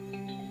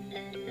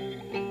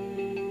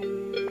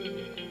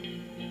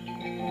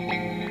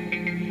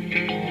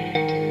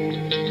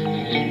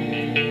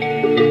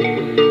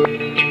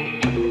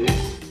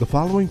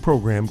following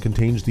program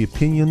contains the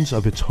opinions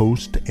of its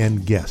host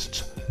and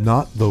guests,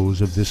 not those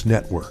of this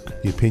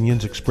network. The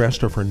opinions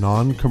expressed are for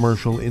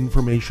non-commercial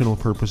informational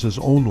purposes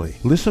only.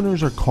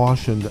 Listeners are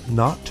cautioned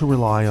not to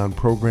rely on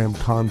program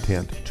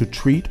content to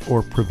treat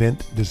or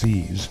prevent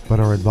disease, but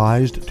are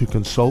advised to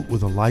consult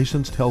with a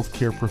licensed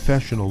healthcare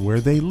professional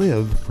where they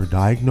live for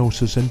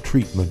diagnosis and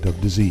treatment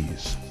of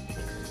disease.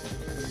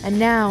 And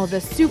now, the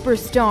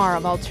superstar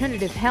of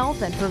alternative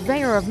health and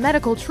purveyor of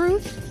medical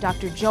truth,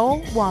 Dr.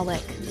 Joel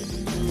Wallach.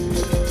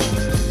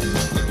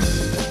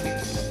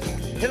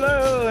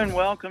 Hello, and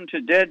welcome to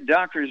Dead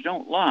Doctors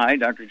Don't Lie.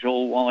 Dr.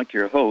 Joel Wallach,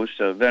 your host,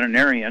 a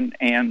veterinarian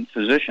and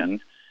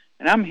physician.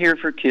 And I'm here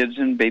for kids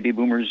and baby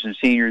boomers and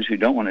seniors who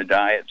don't want to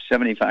die at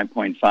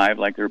 75.5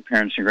 like their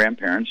parents and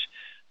grandparents.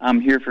 I'm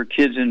here for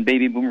kids and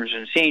baby boomers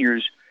and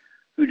seniors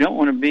who don't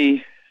want to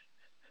be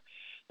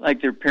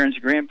like their parents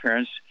and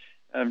grandparents,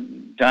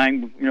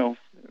 dying,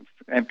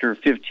 after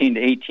 15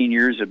 to 18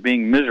 years of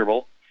being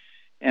miserable.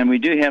 And we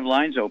do have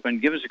lines open.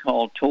 Give us a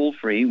call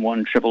toll-free,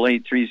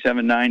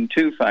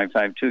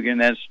 1-888-379-2552. Again,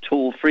 that's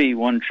toll-free,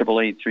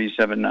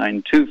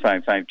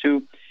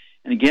 1-888-379-2552.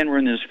 And again, we're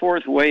in this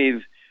fourth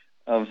wave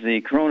of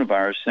the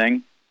coronavirus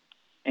thing.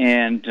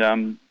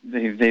 And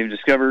they've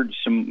discovered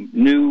some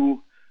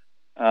new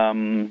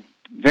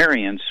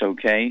variants,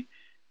 okay?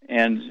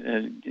 And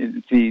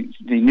the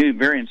new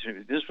variants,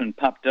 this one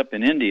popped up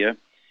in India.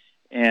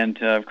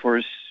 And, of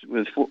course,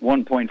 with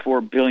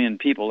 1.4 billion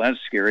people,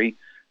 that's scary.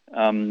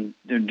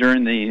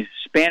 During the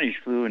Spanish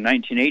flu in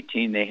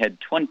 1918, they had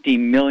 20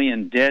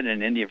 million dead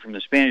in India from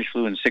the Spanish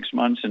flu in 6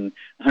 months and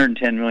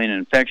 110 million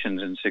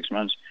infections in 6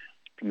 months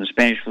from the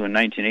Spanish flu in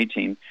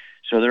 1918.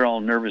 So they're all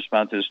nervous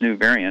about this new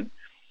variant.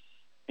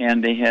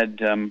 And they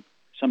had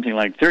something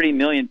like 30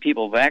 million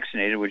people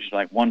vaccinated, which is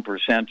like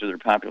 1% of their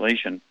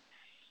population.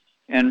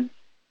 And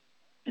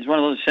it's one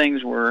of those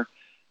things where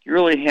you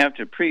really have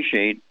to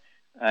appreciate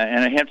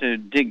and I have to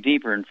dig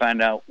deeper and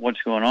find out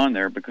what's going on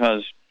there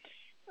because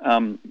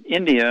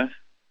India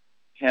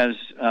has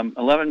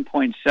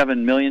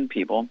 11.7 million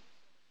people,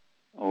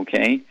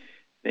 okay?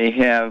 They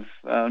have,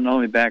 let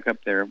me back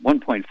up there,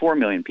 1.4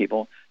 million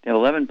people. They have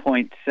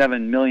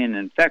 11.7 million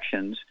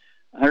infections,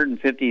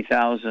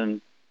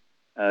 150,000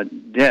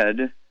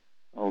 dead,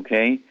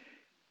 okay,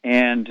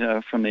 and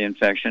from the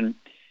infection.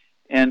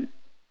 And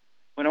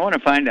what I want to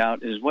find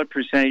out is what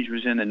percentage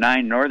was in the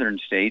 9 northern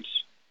states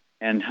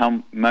and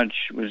how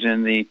much was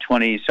in the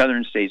 20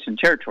 southern states and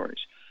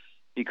territories.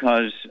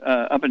 Because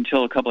up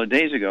until a couple of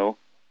days ago,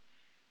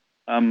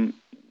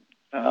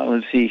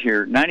 let's see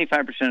here,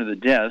 95% of the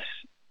deaths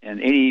and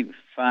 86%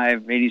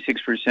 of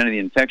the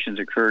infections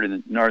occurred in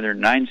the northern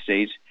 9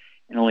 states,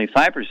 and only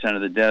 5%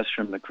 of the deaths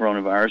from the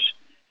coronavirus,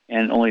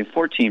 and only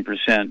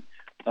 14%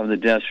 of the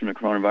deaths from the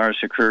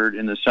coronavirus occurred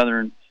in the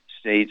southern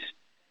states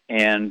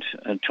and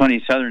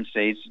 20 southern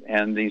states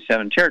and the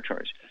 7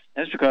 territories.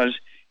 That's because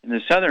in the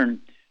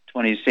southern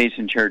 20 states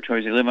and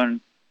territories, they live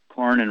on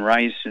corn and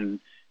rice and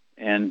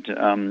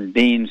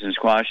beans and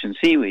squash and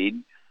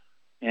seaweed.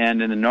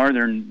 And in the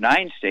northern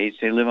 9 states,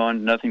 they live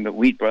on nothing but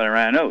wheat, barley,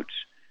 and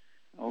oats.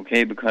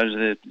 Okay, because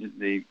of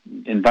the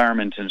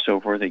environment and so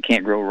forth, they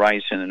can't grow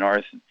rice in the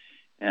north.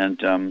 And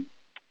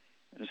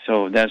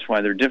so that's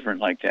why they're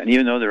different like that. And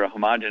even though they're a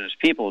homogeneous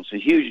people, it's a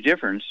huge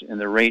difference in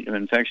the rate of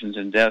infections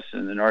and deaths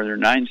in the northern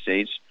 9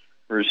 states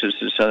versus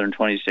the southern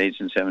 20 states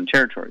and 7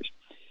 territories.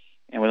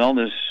 And with all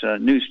this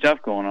new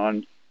stuff going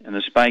on, and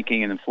the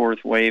spiking and the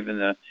fourth wave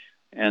and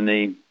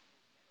the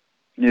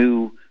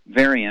new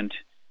variant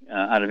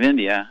out of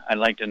India, I'd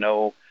like to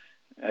know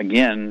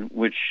again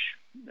which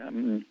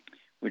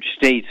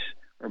states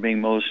are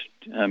being most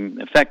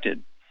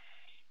affected.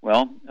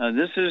 Well,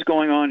 this is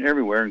going on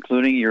everywhere,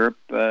 including Europe.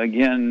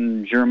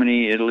 Again,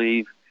 Germany,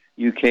 Italy,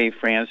 UK,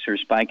 France are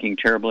spiking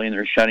terribly, and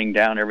they're shutting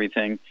down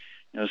everything.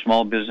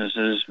 Small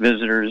businesses,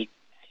 visitors,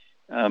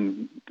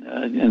 and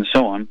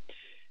so on.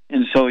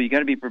 And so you got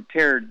to be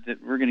prepared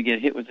that we're going to get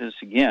hit with this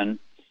again.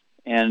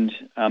 And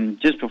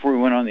just before we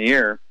went on the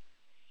air,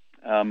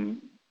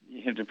 you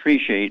have to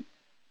appreciate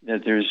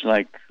that there's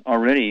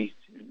already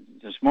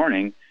this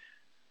morning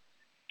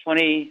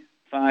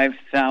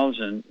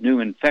 25,000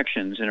 new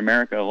infections in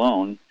America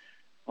alone.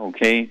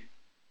 Okay,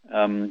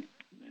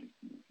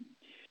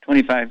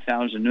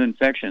 25,000 new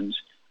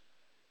infections,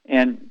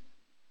 and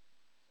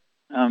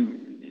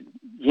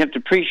you have to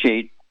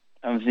appreciate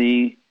of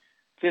the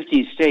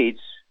 50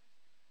 states.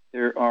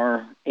 There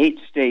are 8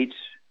 states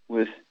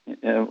with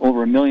over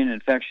 1 million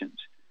infections.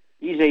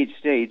 These 8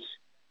 states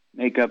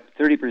make up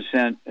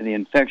 30% of the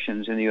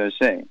infections in the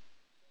USA,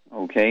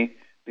 okay?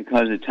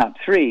 Because the top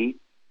 3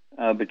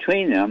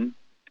 between them,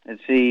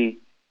 let's see,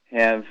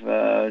 have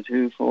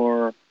 2,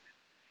 4,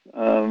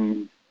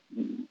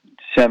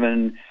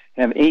 7,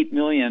 have 8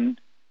 million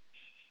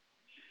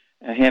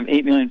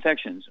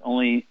infections.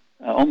 Only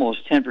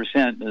almost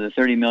 10% of the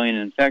 30 million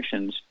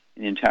infections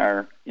in the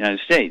entire United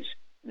States,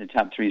 in the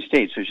top 3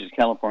 states, which is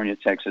California,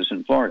 Texas,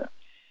 and Florida.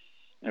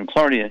 And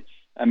Florida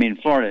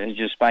is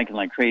just spiking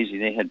like crazy.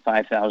 They had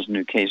 5,000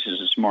 new cases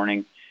this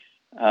morning.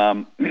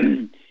 And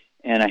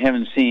And I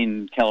haven't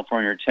seen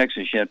California or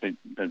Texas yet, but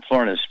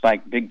Florida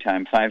spiked big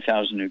time,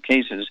 5,000 new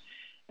cases.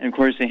 And, of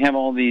course, they have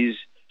all these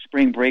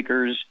spring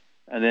breakers.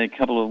 Then a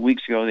couple of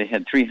weeks ago, they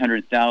had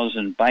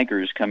 300,000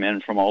 bikers come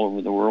in from all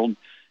over the world.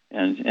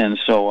 And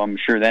so I'm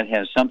sure that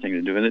has something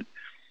to do with it.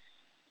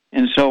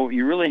 And so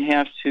you really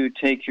have to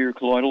take your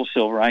colloidal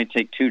silver. I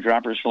take 2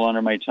 droppers full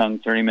under my tongue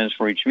 30 minutes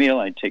for each meal.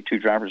 I take 2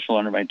 droppers full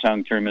under my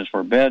tongue 30 minutes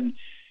for bed.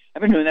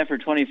 I've been doing that for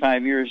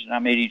 25 years, and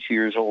I'm 82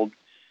 years old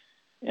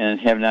and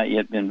have not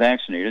yet been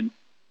vaccinated.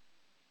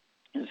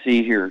 Let's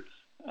see here.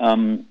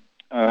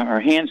 Our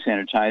hand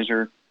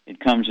sanitizer, it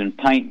comes in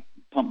pint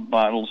pump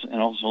bottles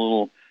and also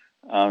little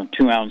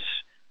 2-ounce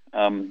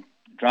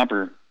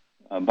dropper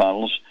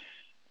bottles.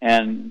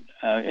 And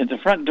at the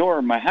front door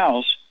of my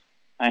house,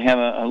 I have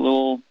a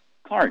little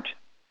cart,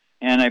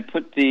 and I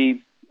put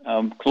the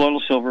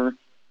colloidal silver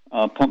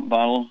pump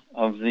bottle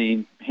of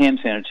the hand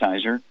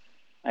sanitizer.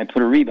 I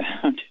put a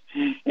rebound,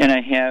 and I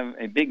have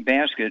a big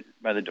basket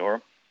by the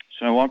door.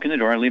 So I walk in the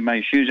door, I leave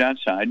my shoes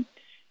outside,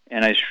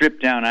 and I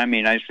strip down.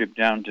 I strip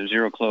down to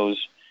 0 clothes,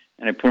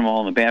 and I put them all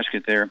in the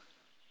basket there,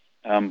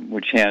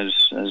 which has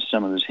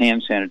some of this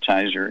hand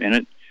sanitizer in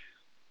it,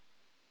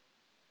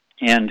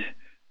 and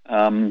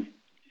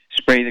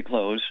spray the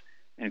clothes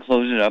and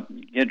close it up,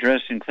 get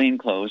dressed in clean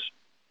clothes,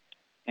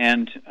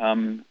 and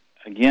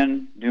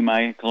again, do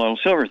my colloidal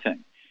silver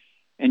thing.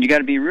 And you got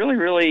to be really,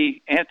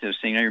 really at this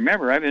thing. Now,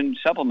 remember, I've been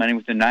supplementing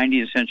with the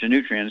 90 essential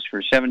nutrients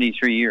for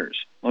 73 years.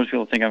 Most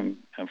people think I'm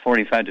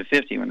 45 to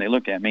 50 when they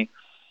look at me.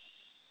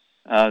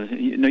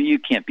 You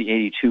can't be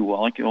 82,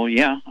 Wallach. Well,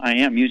 yeah, I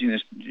am using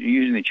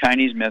the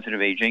Chinese method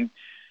of aging.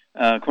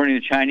 According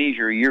to the Chinese,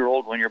 you're a year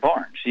old when you're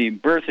born. See,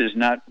 birth is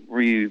not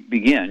where you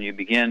begin. You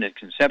begin at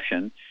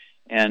conception.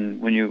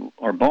 And when you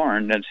are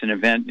born, that's an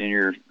event in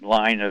your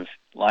line of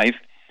life.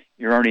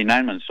 You're already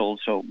 9 months old,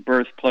 so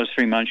birth plus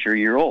 3 months, you're a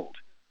year old.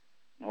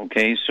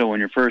 Okay, so when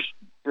your first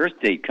birth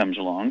date comes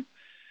along,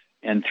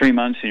 and 3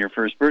 months in your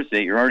first birth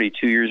date, you're already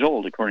 2 years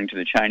old, according to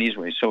the Chinese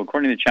way. So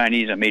according to the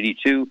Chinese, I'm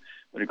 82,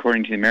 but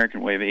according to the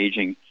American way of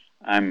aging,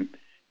 I'm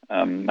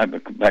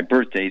by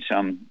birth dates,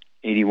 I'm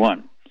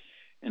 81.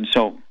 And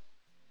so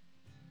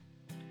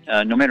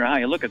no matter how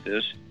you look at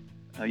this,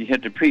 you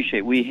have to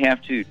appreciate we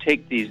have to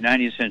take these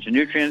 90 essential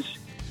nutrients,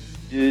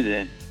 do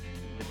the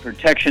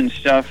protection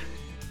stuff,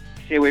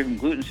 stay away from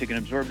gluten so you can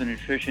absorb the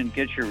nutrition,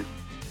 get your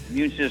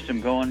immune system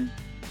going,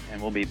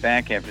 and we'll be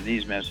back after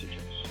these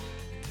messages.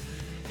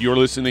 You're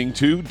listening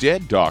to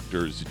Dead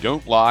Doctors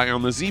Don't Lie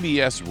on the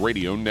ZBS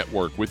Radio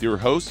Network with your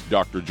host,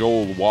 Dr.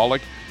 Joel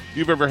Wallach. If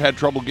you've ever had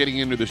trouble getting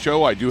into the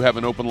show, I do have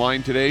an open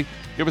line today.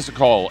 Give us a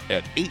call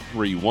at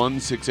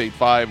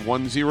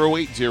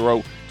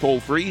 831-685-1080,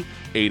 toll free,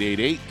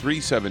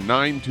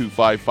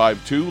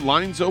 888-379-2552.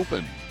 Lines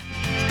open.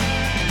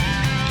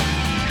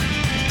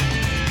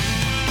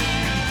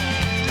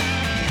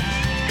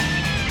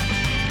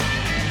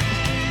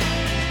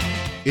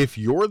 If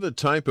you're the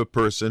type of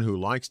person who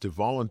likes to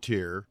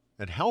volunteer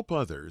and help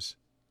others,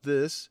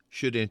 this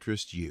should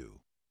interest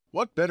you.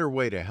 What better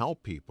way to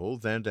help people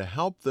than to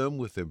help them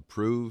with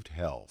improved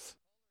health?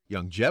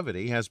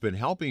 Youngevity has been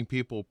helping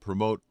people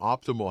promote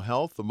optimal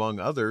health among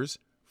others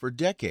for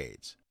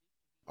decades.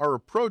 Our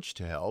approach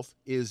to health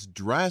is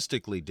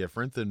drastically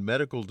different than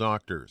medical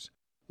doctors,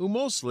 who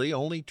mostly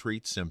only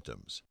treat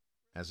symptoms.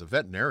 As a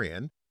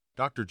veterinarian,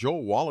 Dr.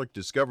 Joel Wallach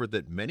discovered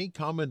that many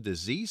common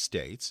disease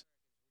states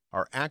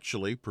are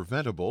actually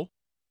preventable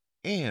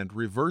and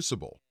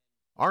reversible.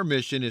 Our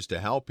mission is to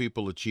help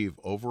people achieve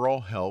overall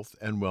health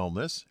and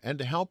wellness and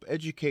to help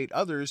educate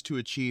others to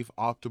achieve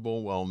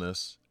optimal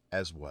wellness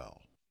as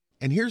well.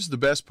 And here's the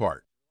best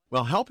part.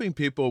 While helping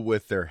people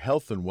with their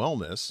health and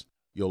wellness,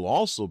 you'll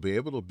also be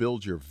able to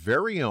build your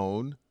very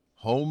own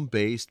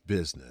home-based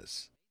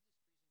business.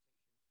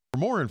 For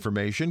more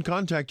information,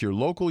 contact your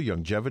local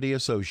Youngevity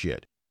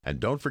associate. And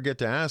don't forget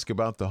to ask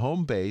about the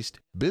home-based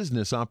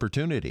business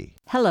opportunity.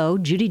 Hello,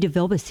 Judy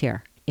DeVilbiss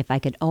here. If I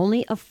could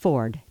only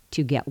afford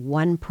to get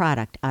one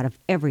product out of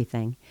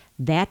everything,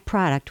 that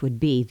product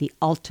would be the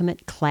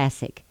Ultimate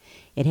Classic.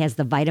 It has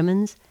the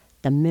vitamins,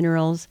 the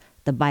minerals,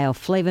 the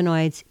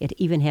bioflavonoids. It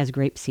even has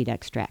grapeseed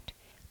extract.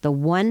 The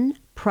one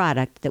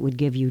product that would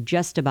give you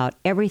just about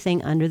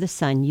everything under the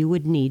sun you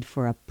would need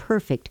for a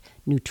perfect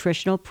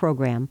nutritional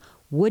program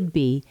would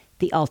be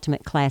the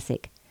Ultimate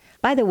Classic.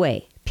 By the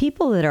way,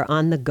 people that are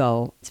on the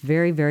go, it's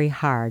very, very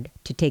hard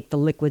to take the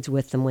liquids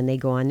with them when they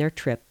go on their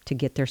trip to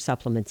get their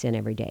supplements in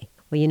every day.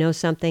 Well, you know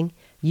something?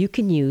 You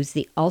can use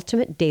the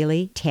Ultimate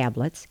Daily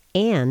tablets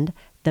and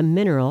the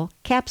mineral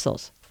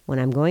capsules. When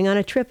I'm going on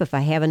a trip, if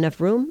I have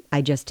enough room,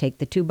 I just take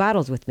the 2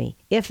 bottles with me.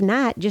 If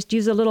not, just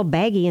use a little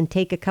baggie and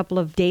take a couple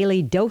of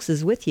daily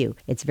doses with you.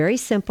 It's very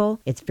simple.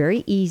 It's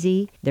very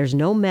easy. There's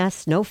no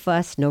mess, no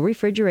fuss, no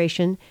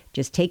refrigeration.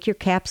 Just take your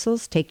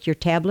capsules, take your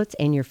tablets,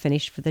 and you're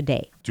finished for the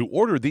day. To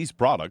order these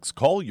products,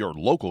 call your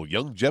local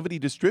Youngevity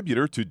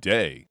distributor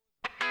today.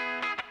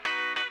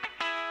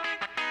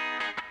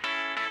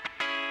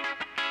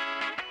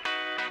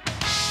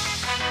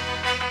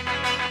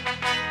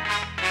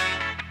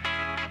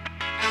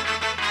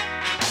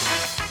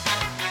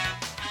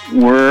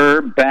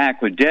 We're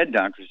back with Dead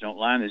Doctors Don't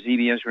Lie on the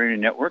ZBS Radio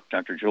Network.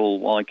 Dr. Joel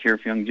Wallach here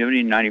for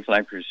Longevity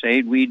 95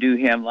 Crusade. We do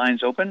have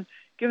lines open.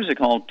 Give us a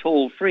call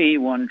toll-free,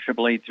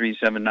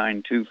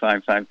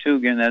 1-888-379-2552.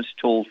 Again, that's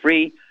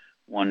toll-free,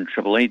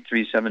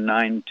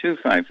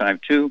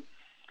 1-888-379-2552.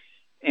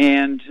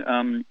 And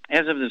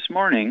as of this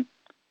morning,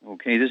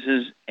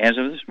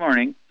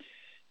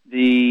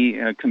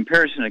 the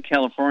comparison of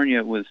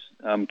California with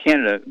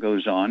Canada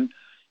goes on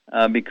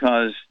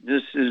because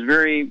this is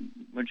very,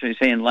 what should I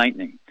say,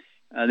 enlightening.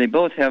 They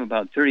both have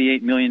about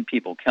 38 million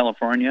people,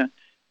 California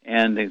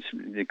and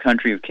the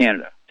country of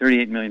Canada,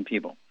 38 million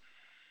people.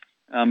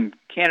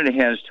 Canada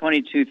has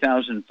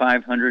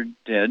 22,500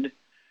 dead.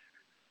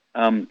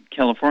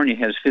 California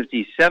has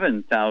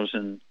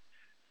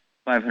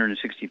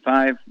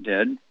 57,565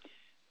 dead.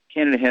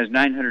 Canada has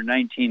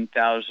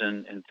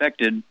 919,000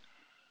 infected.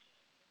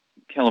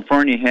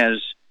 California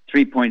has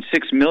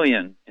 3.6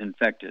 million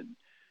infected.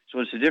 So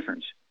what's the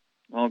difference?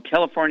 Well,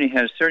 California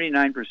has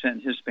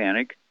 39%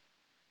 Hispanic,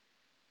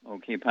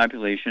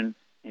 population,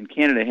 and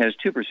Canada has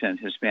 2%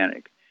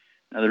 Hispanic.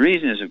 Now, the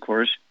reason is, of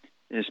course,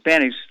 the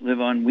Hispanics live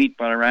on wheat,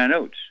 butter, rye, and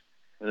oats,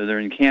 whether they're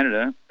in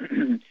Canada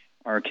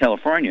or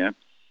California.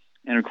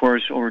 And, of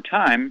course, over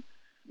time,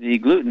 the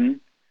gluten,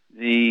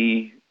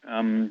 the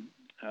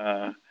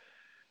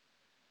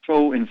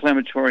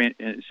pro-inflammatory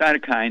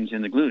cytokines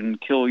in the gluten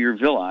kill your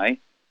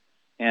villi,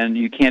 and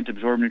you can't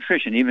absorb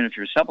nutrition. Even if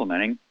you're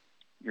supplementing,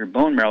 your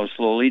bone marrow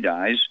slowly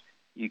dies.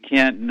 You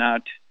can't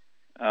not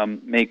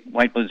make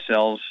white blood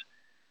cells,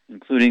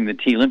 including the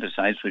T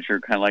lymphocytes, which are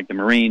kind of like the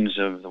Marines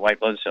of the white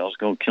blood cells,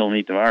 go kill and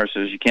eat the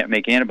viruses. You can't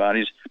make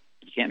antibodies.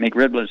 You can't make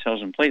red blood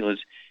cells and platelets.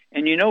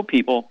 And you know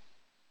people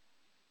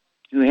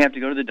who have to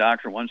go to the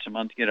doctor once a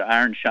month to get an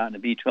iron shot and a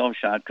B12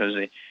 shot because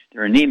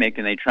they're anemic,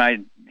 and they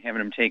tried having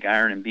them take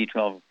iron and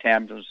B12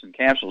 tablets and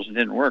capsules and it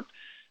didn't work.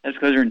 That's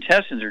because their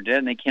intestines are dead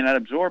and they cannot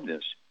absorb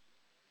this.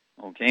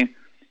 Okay?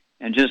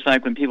 And just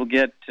like when people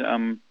get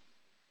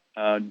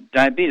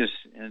diabetes,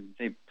 and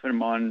they put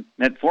them on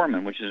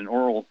metformin, which is an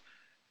oral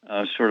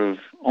sort of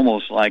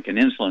almost like an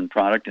insulin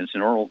product. It's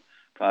an oral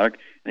product.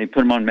 And they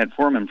put them on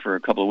metformin for a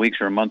couple of weeks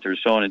or a month or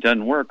so, and it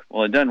doesn't work.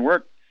 Well, it doesn't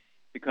work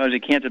because they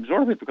can't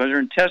absorb it because their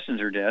intestines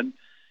are dead.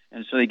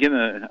 And so they give them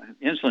an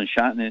insulin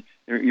shot, and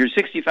you're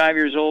 65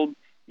 years old,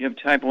 you have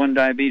type 1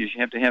 diabetes,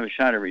 you have to have a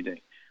shot every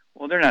day.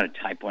 Well, they're not a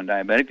type 1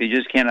 diabetic. They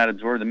just cannot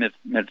absorb the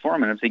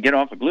metformin. If they get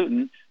off of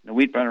gluten, the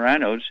wheat, butter, rye,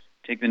 and oats,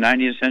 take the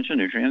 90 essential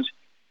nutrients,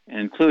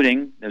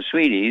 including the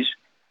sweeties.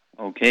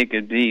 It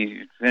could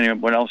be, depending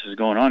on what else is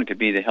going on, it could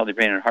be the Healthy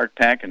Brain and Heart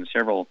Pack and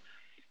several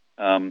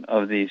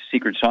of the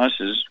secret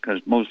sauces,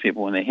 because most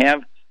people, when they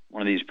have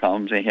one of these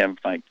problems, they have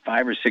like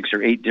 5 or 6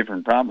 or 8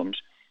 different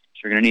problems. So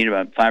you're going to need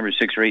about 5 or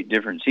 6 or 8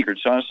 different secret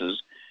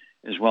sauces,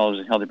 as well as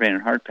the Healthy Brain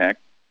and Heart Pack.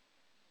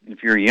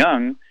 If you're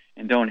young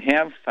and don't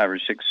have 5 or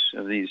 6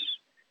 of these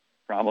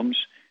problems,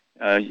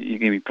 you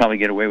can probably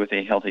get away with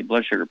a healthy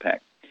blood sugar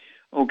pack.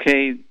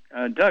 Okay,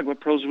 Doug,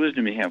 what pearls of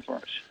wisdom do you have for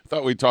us? I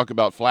thought we'd talk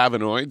about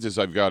flavonoids, as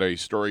I've got a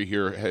story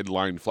here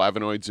headlined,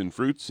 Flavonoids in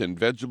Fruits and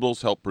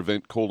Vegetables Help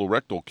Prevent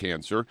Colorectal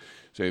Cancer.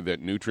 Say that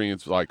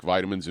nutrients like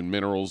vitamins and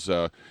minerals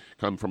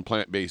come from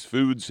plant-based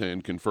foods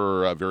and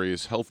confer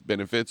various health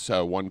benefits.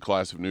 One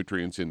class of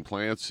nutrients in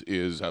plants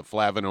is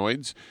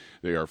flavonoids.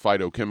 They are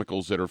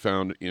phytochemicals that are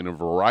found in a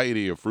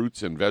variety of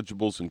fruits and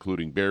vegetables,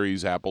 including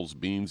berries, apples,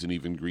 beans, and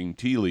even green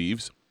tea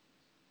leaves.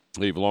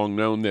 They've long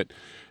known that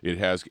it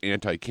has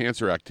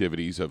anti-cancer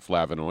activities of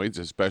flavonoids,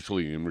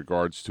 especially in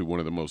regards to one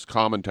of the most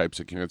common types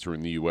of cancer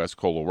in the U.S.,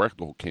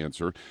 colorectal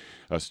cancer.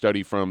 A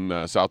study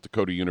from South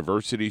Dakota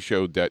University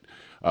showed that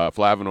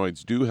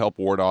flavonoids do help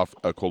ward off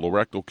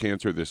colorectal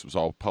cancer. This was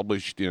all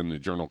published in the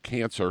journal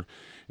Cancer,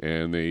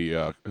 and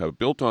they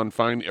built on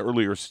fine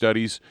earlier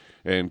studies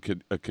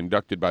and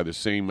conducted by the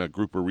same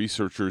group of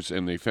researchers,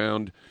 and they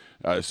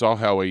saw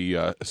how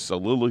a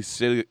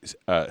salicylic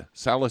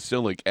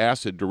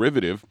acid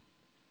derivative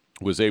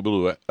was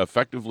able to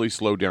effectively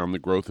slow down the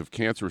growth of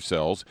cancer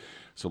cells.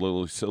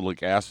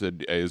 Salicylic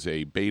acid is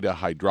a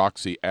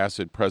beta-hydroxy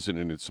acid present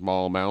in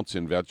small amounts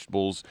in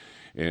vegetables,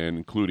 and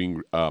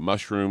including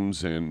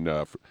mushrooms and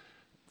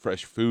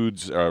fresh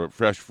foods,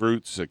 fresh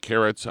fruits,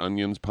 carrots,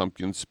 onions,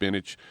 pumpkins,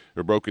 spinach.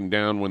 They're broken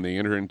down when they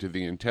enter into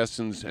the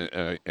intestines,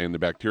 and the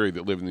bacteria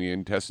that live in the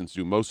intestines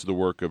do most of the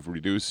work of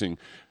reducing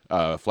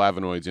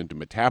flavonoids into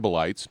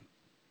metabolites.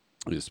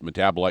 This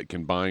metabolite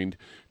can bind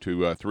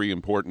to 3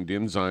 important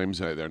enzymes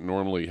that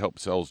normally help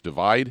cells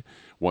divide.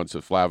 Once a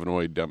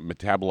flavonoid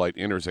metabolite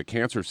enters a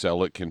cancer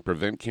cell, it can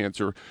prevent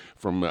cancer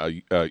from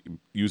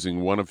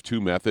using one of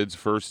 2 methods.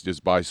 First is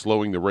by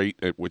slowing the rate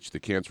at which the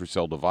cancer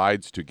cell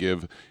divides to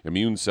give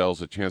immune cells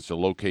a chance to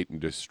locate and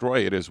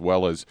destroy it, as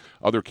well as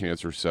other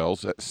cancer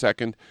cells.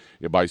 Second,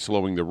 by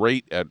slowing the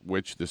rate at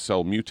which the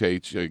cell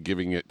mutates,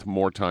 giving it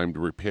more time to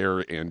repair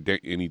and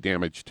any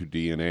damage to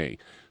DNA.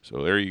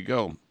 So there you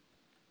go.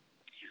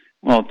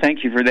 Well,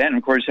 thank you for that. And,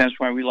 of course, that's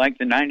why we like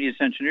the 90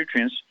 essential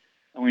nutrients.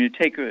 And when you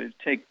take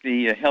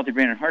the Healthy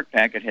Brain and Heart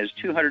Pack, it has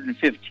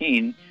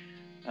 215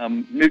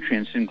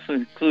 nutrients,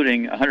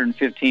 including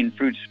 115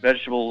 fruits,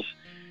 vegetables,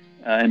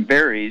 and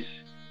berries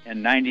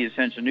and 90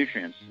 essential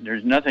nutrients.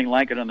 There's nothing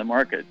like it on the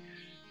market.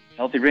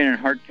 Healthy Brain and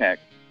Heart Pack.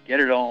 Get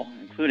it all,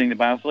 including the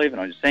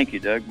bioflavonoids. Thank you,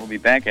 Doug. We'll be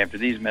back after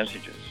these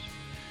messages.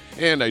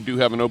 And I do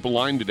have an open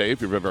line today.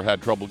 If you've ever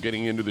had trouble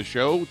getting into the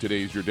show,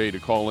 today's your day to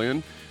call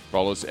in.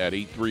 Call us at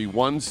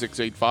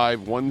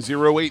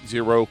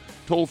 831-685-1080.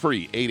 Toll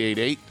free,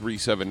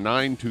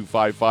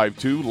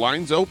 888-379-2552.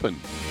 Lines open.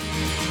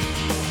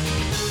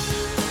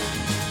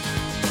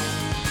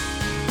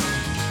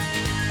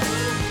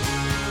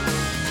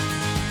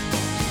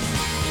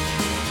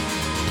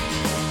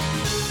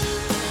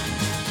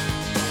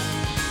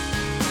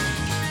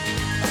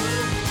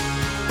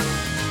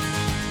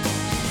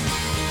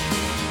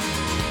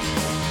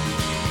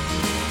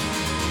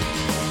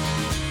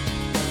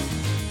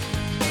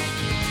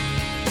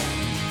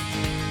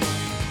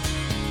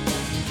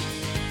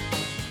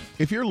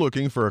 If you're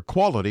looking for a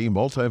quality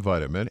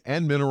multivitamin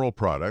and mineral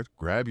product,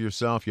 grab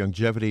yourself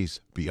Youngevity's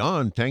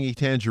Beyond Tangy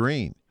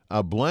Tangerine,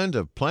 a blend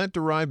of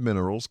plant-derived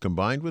minerals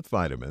combined with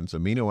vitamins,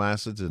 amino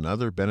acids, and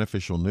other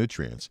beneficial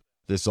nutrients.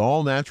 This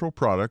all-natural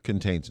product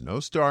contains no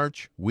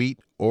starch,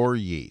 wheat, or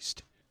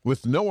yeast,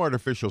 with no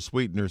artificial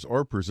sweeteners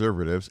or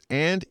preservatives,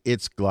 and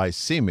it's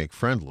glycemic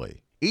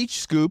friendly.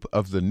 Each scoop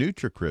of the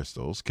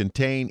NutriCrystals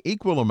contain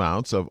equal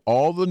amounts of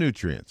all the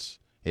nutrients.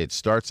 It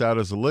starts out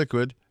as a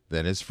liquid,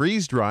 then is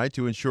freeze-dried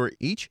to ensure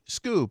each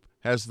scoop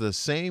has the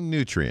same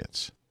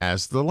nutrients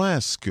as the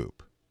last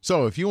scoop.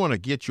 So if you want to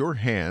get your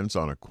hands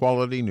on a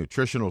quality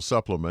nutritional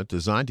supplement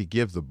designed to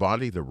give the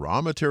body the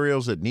raw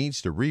materials it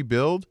needs to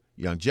rebuild,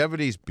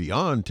 Youngevity's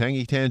Beyond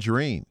Tangy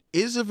Tangerine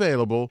is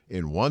available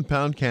in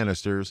 1-pound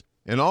canisters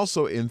and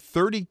also in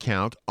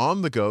 30-count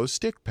on-the-go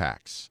stick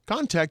packs.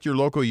 Contact your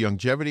local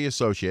Youngevity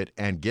associate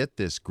and get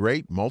this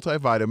great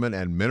multivitamin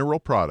and mineral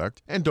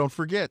product. And don't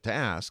forget to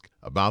ask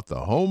about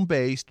the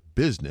home-based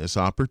business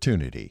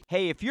opportunity.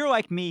 Hey, if you're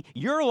like me,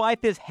 your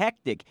life is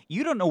hectic.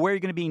 You don't know where you're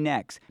going to be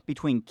next.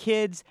 Between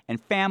kids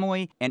and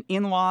family and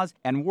in-laws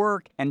and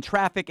work and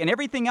traffic and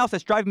everything else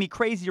that's driving me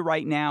crazy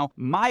right now,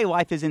 my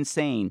life is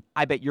insane.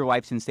 I bet your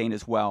life's insane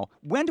as well.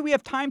 When do we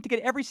have time to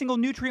get every single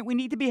nutrient we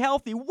need to be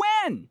healthy?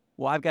 When?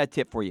 Well, I've got a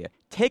tip for you.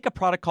 Take a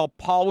product called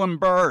Pollen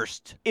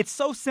Burst. It's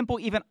so simple,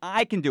 even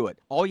I can do it.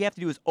 All you have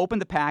to do is open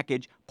the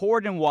package, pour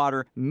it in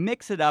water,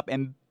 mix it up,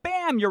 and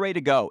bam, you're ready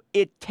to go.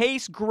 It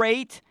tastes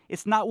great.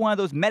 It's not one of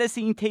those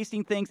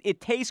medicine-tasting things.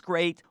 It tastes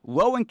great,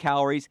 low in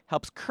calories,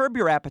 helps curb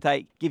your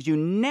appetite, gives you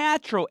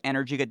natural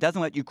energy that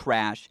doesn't let you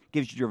crash,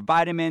 gives you your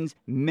vitamins,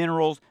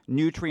 minerals,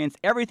 nutrients,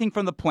 everything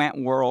from the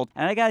plant world.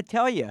 And I gotta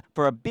tell you,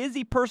 for a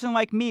busy person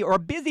like me or a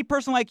busy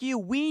person like you,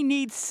 we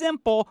need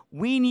simple,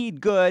 we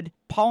need good.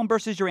 Pollen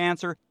Burst is your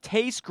answer.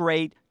 Tastes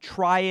great.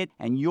 Try it,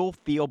 and you'll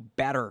feel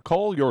better.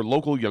 Call your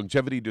local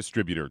Youngevity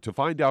distributor to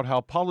find out how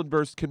Pollen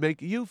Burst can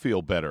make you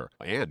feel better.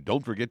 And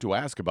don't forget to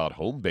ask about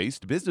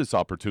home-based business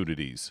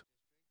opportunities.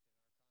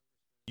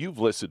 You've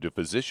listened to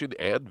physician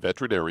and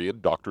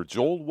veterinarian Dr.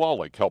 Joel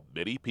Wallach help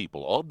many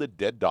people on the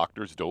Dead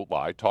Doctors Don't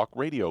Lie talk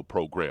radio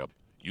program.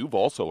 You've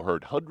also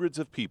heard hundreds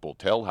of people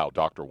tell how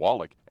Dr.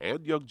 Wallach and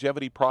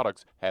Youngevity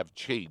products have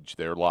changed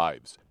their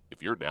lives.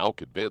 If you're now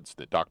convinced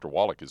that Dr.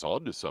 Wallach is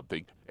onto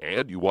something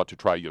and you want to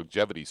try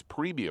Youngevity's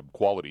premium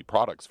quality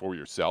products for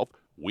yourself,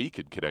 we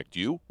can connect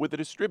you with a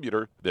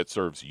distributor that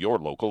serves your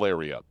local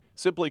area.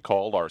 Simply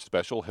call our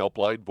special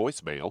helpline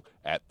voicemail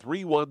at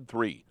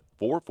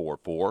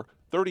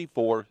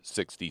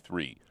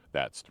 313-444-3463.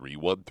 That's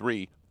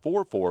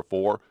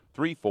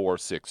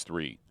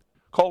 313-444-3463.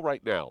 Call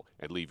right now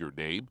and leave your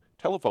name,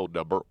 telephone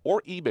number,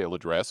 or email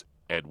address,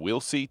 and we'll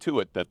see to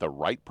it that the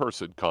right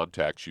person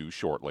contacts you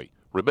shortly.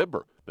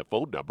 Remember, the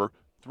phone number,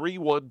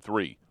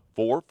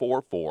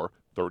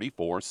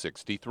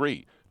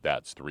 313-444-3463.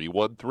 That's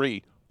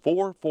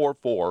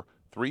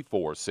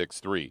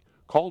 313-444-3463.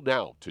 Call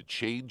now to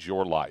change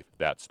your life.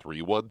 That's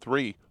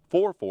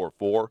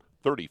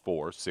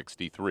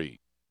 313-444-3463.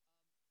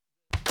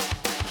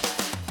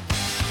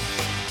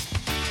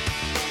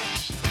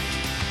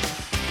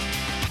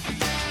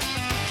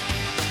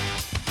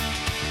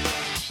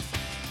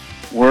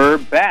 We're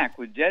back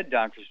with Dead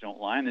Doctors Don't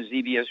Lie on the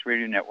ZBS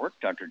Radio Network.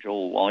 Dr.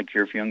 Joel Wallach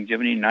here for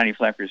Youngevity 90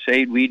 Flat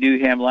Crusade. We do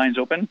have lines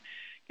open.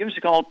 Give us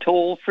a call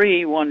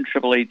toll-free,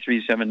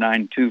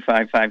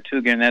 1-888-379-2552.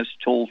 Again, that's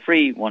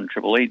toll-free,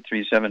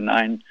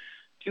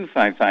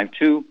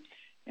 1-888-379-2552.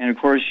 And, of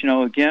course, you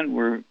know, again,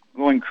 we're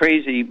going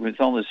crazy with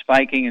all the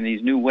spiking and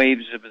these new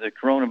waves of the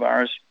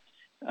coronavirus.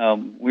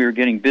 We're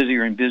getting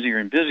busier and busier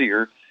and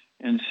busier.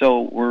 And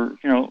so we're,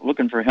 you know,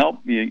 looking for help.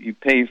 You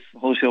pay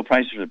wholesale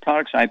prices for the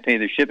products. I pay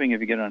the shipping if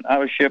you get on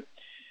auto ship.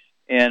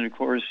 And, of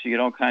course, you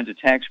get all kinds of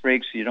tax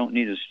breaks. You don't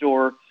need a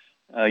store.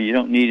 You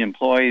don't need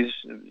employees.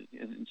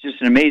 It's just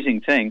an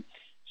amazing thing.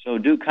 So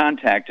do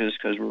contact us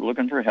because we're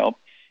looking for help.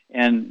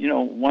 And, you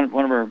know, one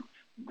of our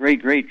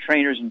great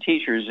trainers and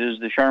teachers is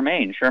the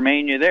Charmaine.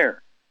 Charmaine, you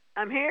there?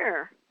 I'm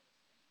here.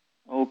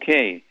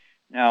 Okay.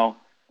 Now,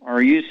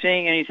 are you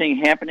seeing anything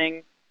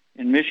happening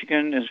in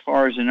Michigan as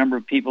far as the number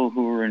of people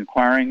who are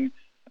inquiring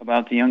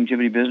about the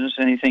Youngevity business?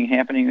 Anything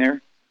happening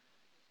there?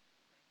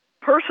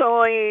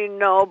 Personally,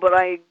 no, but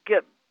I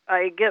get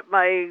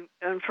my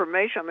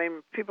information. I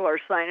mean, people are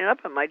signing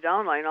up in my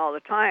downline all the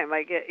time.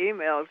 I get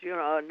emails,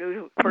 a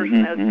new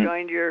person has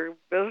joined your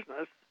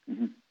business,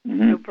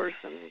 new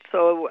person.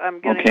 So I'm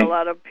getting a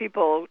lot of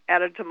people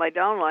added to my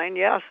downline,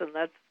 yes, and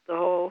that's the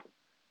whole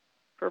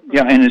purpose.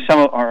 Yeah, and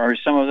are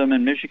some of them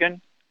in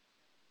Michigan?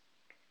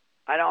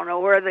 I don't know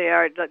where they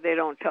are. They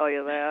don't tell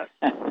you that.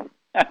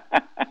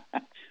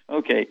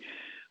 Okay.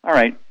 All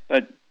right.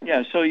 But,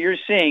 yeah, so you're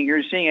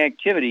seeing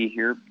activity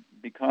here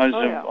because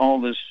of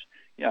all this.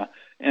 Yeah,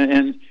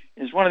 and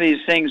it's one of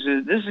these things.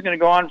 This is going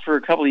to go on for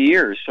a couple of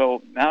years,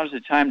 so now's the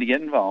time to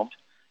get involved.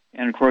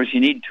 And of course, you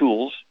need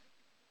tools.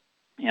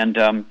 And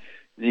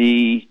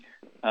the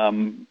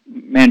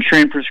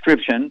Manchurian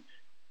prescription.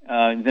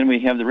 Then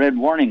we have the red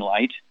warning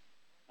light,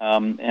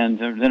 and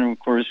then of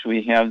course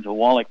we have the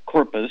Wallach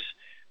corpus.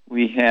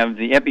 We have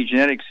the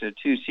epigenetics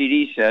 2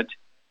 CD set,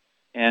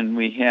 and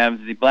we have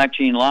the Black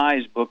Gene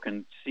Lies book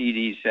and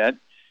CD set,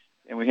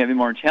 and we have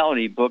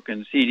Immortality book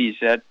and CD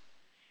set.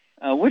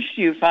 Which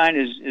do you find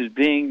is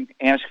being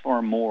asked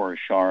for more,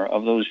 Shar,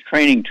 of those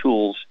training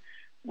tools?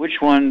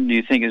 Which one do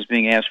you think is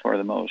being asked for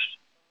the most?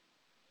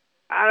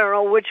 I don't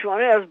know which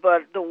one is,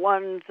 but the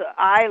ones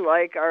I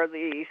like are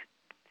the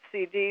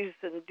CDs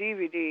and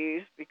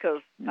DVDs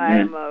because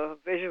I'm a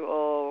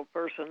visual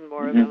person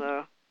more than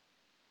a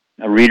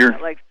reader. I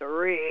like to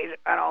read.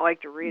 I don't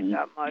like to read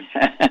that much.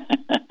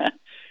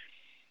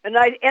 And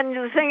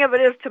the thing of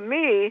it is, to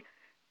me,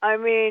 I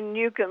mean,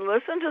 you can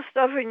listen to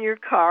stuff in your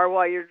car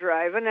while you're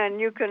driving, and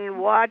you can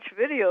watch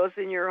videos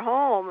in your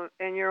home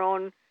in your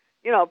own,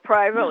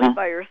 privately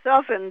by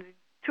yourself. And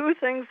two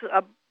things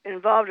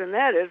involved in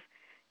that is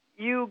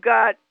you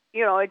got,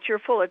 it's your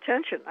full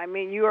attention. I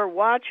mean, you are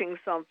watching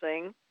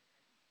something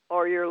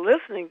or you're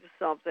listening to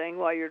something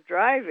while you're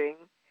driving.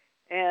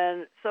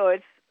 And so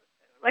it's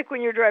like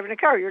when you're driving a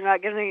car, you're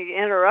not getting any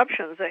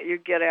interruptions that you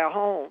get at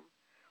home.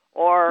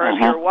 Or if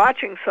you're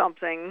watching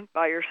something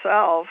by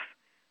yourself,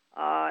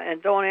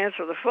 and don't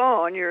answer the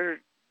phone, you're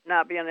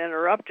not being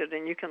interrupted,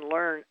 and you can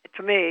learn.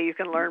 To me, you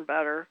can learn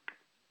better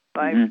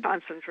by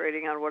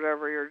concentrating on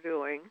whatever you're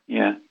doing.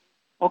 Yeah.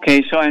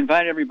 Okay, so I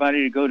invite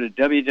everybody to go to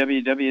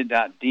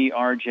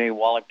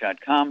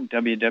www.drjwallach.com,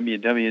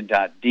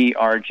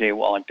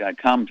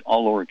 www.drjwallach.com,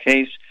 all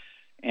lowercase,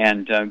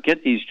 and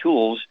get these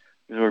tools.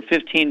 There were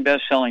 15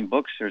 best-selling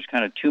books. There's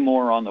kind of 2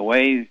 more on the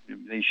way.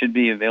 They should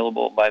be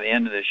available by the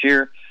end of this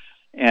year.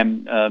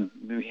 And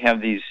we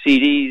have these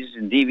CDs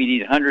and DVDs,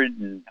 100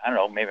 and, I don't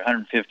know, maybe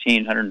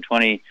 115,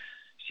 120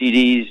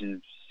 CDs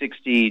and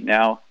 60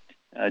 now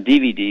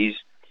DVDs.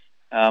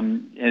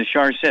 As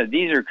Shar said,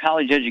 these are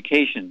college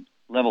education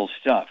level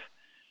stuff,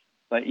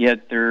 but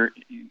yet the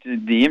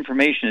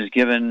information is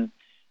given,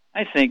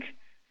 I think,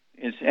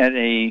 it's at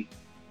a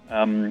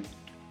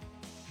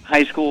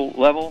high school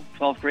level,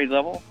 12th grade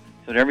level,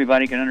 so that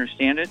everybody can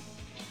understand it.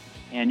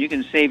 And you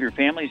can save your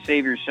family,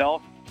 save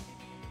yourself,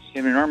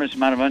 save an enormous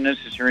amount of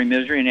unnecessary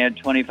misery, and add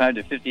 25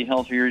 to 50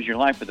 healthy years of your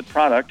life with the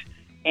product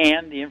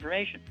and the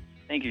information.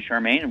 Thank you,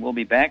 Charmaine, and we'll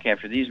be back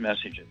after these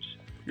messages.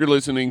 You're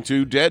listening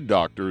to Dead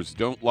Doctors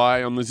Don't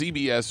Lie on the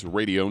ZBS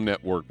Radio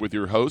Network with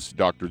your host,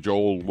 Dr.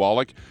 Joel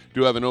Wallach.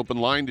 Do have an open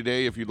line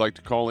today. If you'd like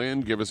to call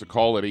in, give us a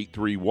call at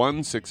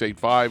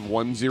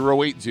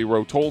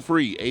 831-685-1080, toll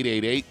free,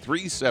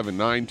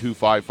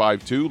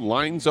 888-379-2552.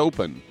 Lines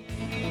open.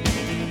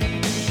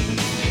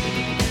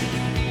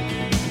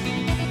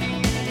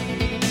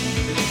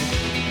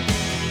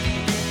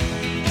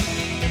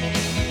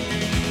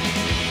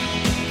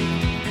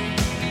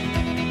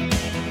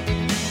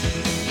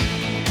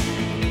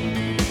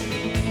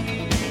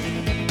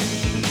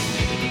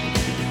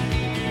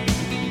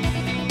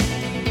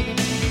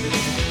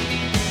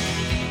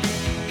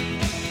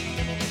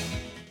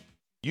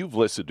 You've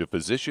listened to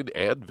physician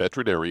and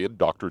veterinarian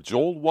Dr.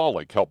 Joel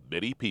Wallach help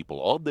many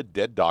people on the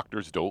Dead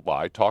Doctors Don't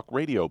Lie talk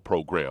radio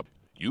program.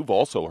 You've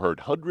also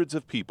heard hundreds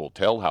of people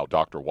tell how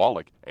Dr.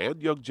 Wallach and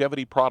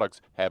Youngevity products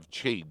have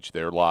changed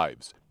their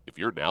lives. If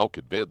you're now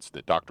convinced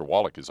that Dr.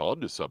 Wallach is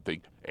onto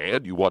something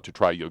and you want to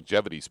try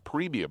Youngevity's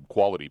premium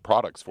quality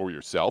products for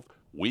yourself,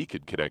 we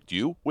can connect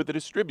you with a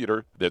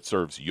distributor that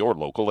serves your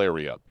local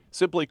area.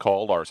 Simply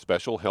call our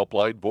special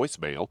helpline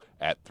voicemail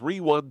at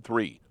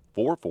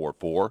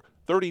 313-444-3463.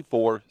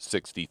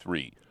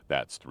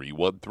 That's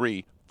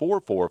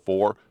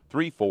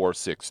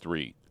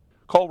 313-444-3463.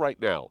 Call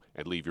right now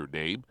and leave your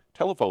name,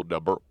 telephone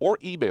number, or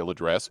email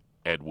address,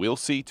 and we'll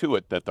see to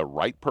it that the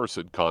right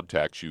person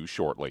contacts you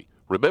shortly.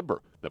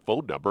 Remember, the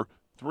phone number,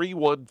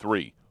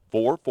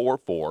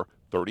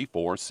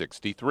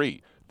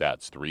 313-444-3463.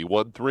 That's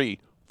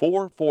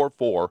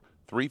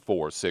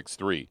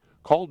 313-444-3463.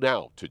 Call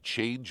now to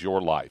change your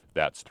life.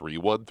 That's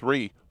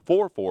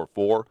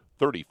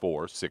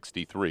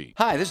 313-444-3463.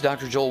 Hi, this is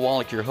Dr. Joel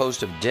Wallach, your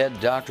host of Dead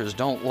Doctors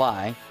Don't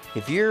Lie.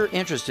 If you're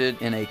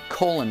interested in a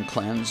colon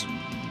cleanse,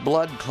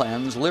 blood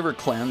cleanse, liver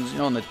cleanse,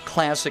 in the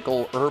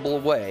classical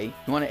herbal way,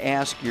 you want to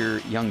ask your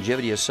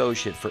Youngevity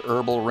associate for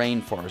Herbal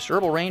Rainforest.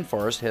 Herbal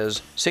Rainforest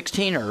has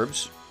 16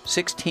 herbs,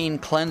 16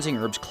 cleansing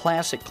herbs,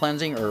 classic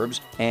cleansing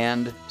herbs,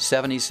 and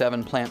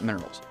 77 plant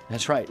minerals.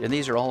 That's right, and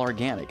these are all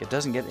organic. It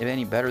doesn't get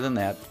any better than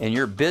that. In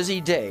your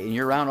busy day, and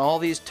you're around all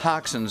these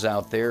toxins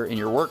out there in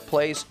your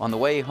workplace, on the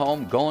way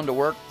home, going to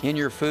work, in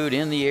your food,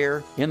 in the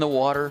air, in the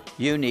water,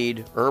 you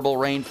need Herbal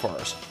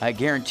Rainforest. I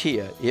guarantee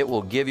you, it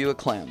will give you a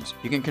cleanse.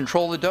 You can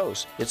control the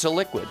dose. It's a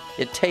liquid.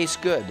 It tastes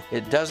good.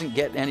 It doesn't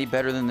get any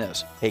better than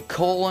this. A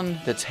colon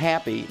that's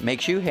happy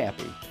makes you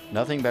happy.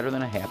 Nothing better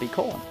than a happy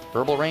colon.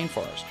 Herbal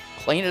Rainforest.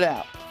 Clean it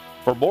out.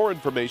 For more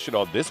information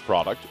on this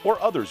product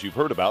or others you've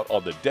heard about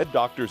on the Dead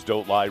Doctors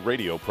Don't Lie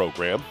radio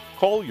program,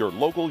 call your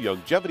local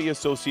Youngevity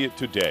associate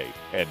today.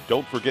 And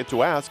don't forget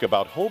to ask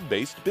about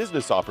home-based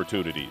business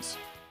opportunities.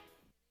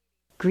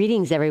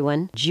 Greetings,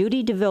 everyone.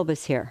 Judy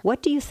DeVilbus here.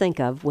 What do you think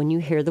of when you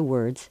hear the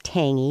words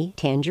tangy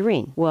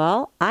tangerine?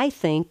 Well, I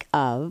think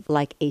of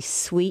like a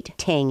sweet,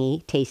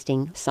 tangy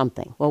tasting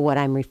something. Well, what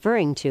I'm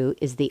referring to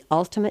is the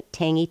Ultimate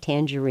Tangy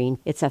Tangerine.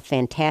 It's a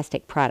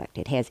fantastic product.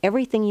 It has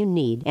everything you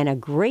need, and a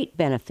great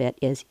benefit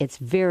is it's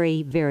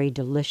very, very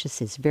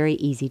delicious. It's very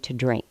easy to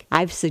drink.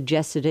 I've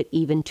suggested it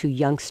even to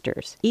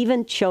youngsters.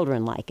 Even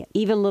children like it.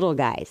 Even little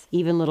guys.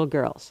 Even little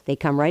girls. They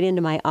come right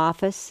into my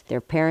office.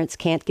 Their parents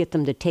can't get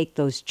them to take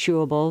those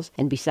chewables.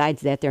 And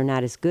besides that, they're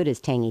not as good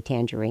as Tangy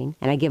Tangerine.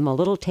 And I give them a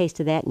little taste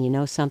of that, and you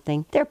know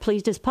something? They're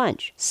pleased as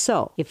punch.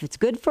 So, if it's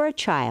good for a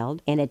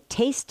child and it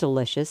tastes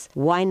delicious,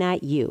 why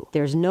not you?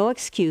 There's no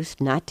excuse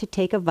not to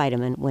take a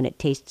vitamin when it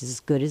tastes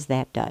as good as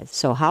that does.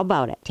 So how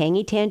about it?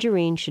 Tangy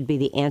Tangerine should be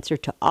the answer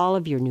to all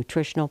of your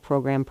nutritional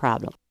program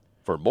problems.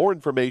 For more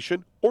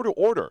information or to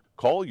order,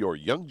 call your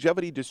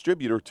Youngevity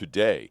distributor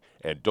today.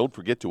 And don't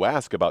forget to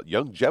ask about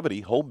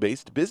Youngevity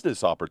home-based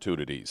business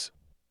opportunities.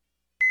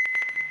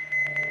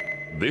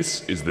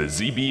 This is the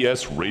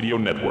ZBS Radio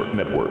Network.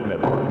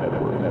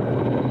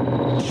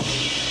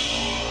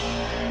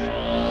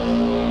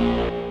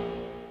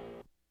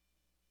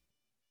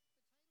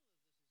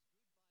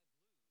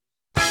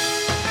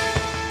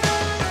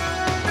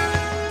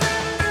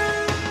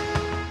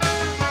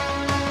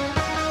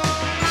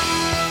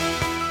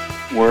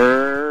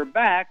 We're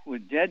back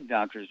with Dead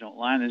Doctors Don't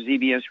Lie on the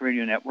ZBS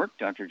Radio Network.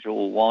 Dr.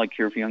 Joel Wallach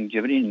here for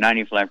Youngevity and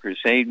 95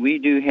 Crusade. We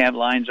do have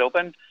lines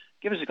open.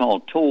 Give us a call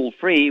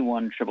toll-free,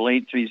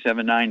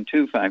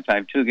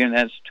 1-888-379-2552. Again,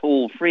 that's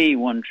toll-free,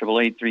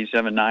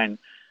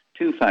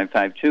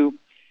 1-888-379-2552.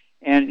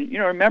 And,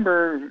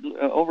 remember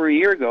over a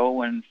year ago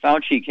when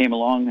Fauci came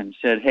along and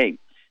said, hey,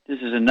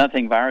 this is a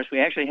nothing virus, we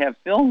actually have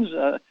films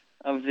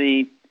of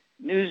the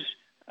news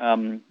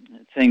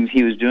things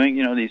he was doing,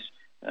 these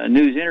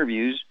news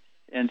interviews,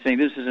 and saying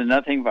this is a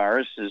nothing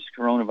virus, this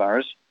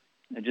coronavirus.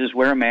 Just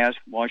wear a mask,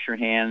 wash your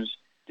hands,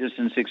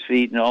 distance 6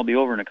 feet, and it'll all be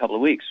over in a couple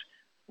of weeks.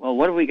 Well,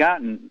 what have we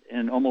gotten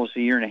in almost a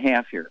year and a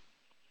half here?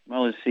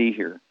 Well, let's see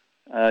here.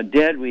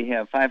 Dead, we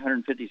have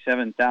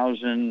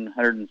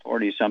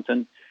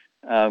 557,140-something.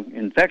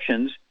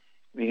 Infections,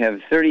 we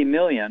have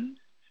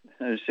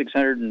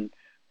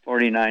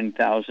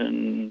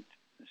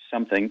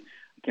 30,649,000-something.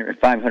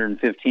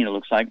 515, it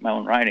looks like, my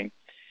own writing.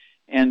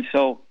 And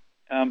so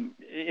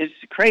it's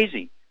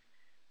crazy.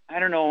 I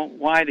don't know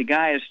why the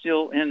guy is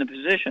still in the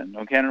position,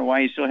 okay? I don't know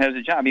why he still has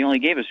a job. He only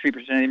gave us 3%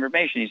 of the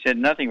information. He said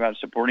nothing about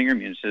supporting your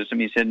immune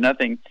system. He said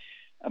nothing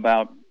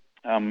about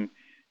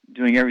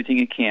doing everything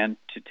he can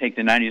to take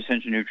the 90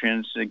 essential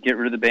nutrients, get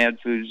rid of the bad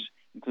foods,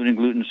 including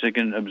gluten, so it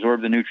can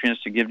absorb the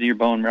nutrients to give to your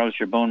bone marrow so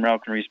your bone marrow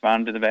can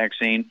respond to the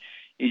vaccine.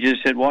 He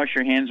just said wash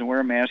your hands and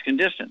wear a mask and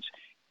distance.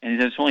 And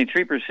that's only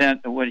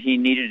 3% of what he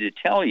needed to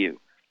tell you,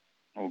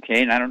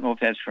 okay? And I don't know if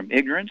that's from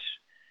ignorance,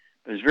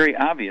 but it's very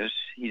obvious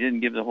he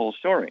didn't give the whole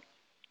story,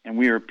 and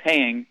we are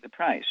paying the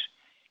price.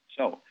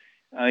 So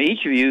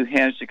each of you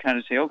has to kind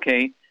of say,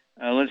 okay,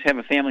 let's have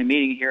a family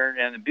meeting here.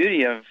 And the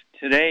beauty of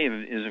today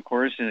is, of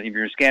course, if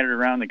you're scattered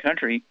around the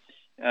country,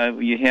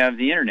 you have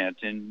the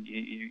Internet, and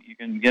you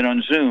can get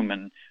on Zoom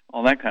and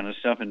all that kind of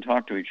stuff and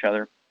talk to each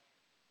other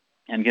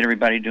and get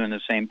everybody doing the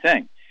same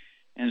thing.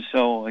 And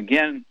so,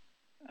 again,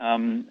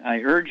 I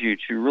urge you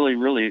to really,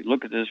 really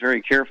look at this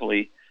very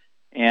carefully.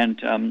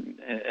 And,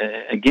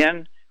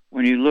 again,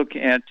 when you look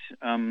at,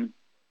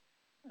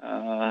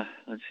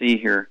 let's see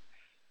here.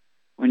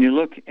 When you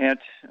look at,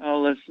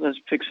 let's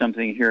pick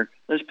something here.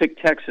 Let's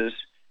pick Texas.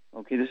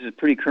 Okay, this is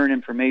pretty current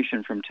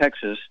information from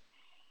Texas.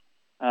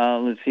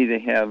 Let's see, they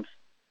have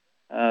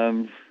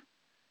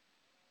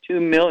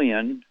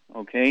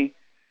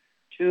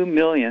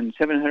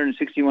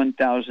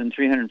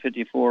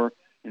 2,761,354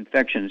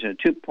 infections,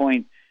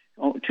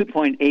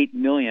 2.8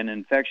 million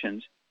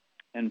infections,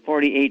 and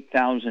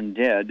 48,000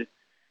 dead.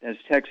 That's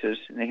Texas,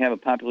 and they have a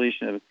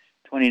population of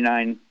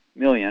 29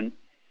 million.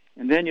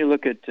 And then you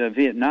look at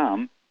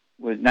Vietnam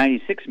with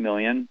 96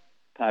 million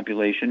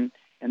population,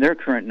 and their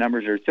current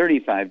numbers are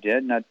 35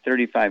 dead, not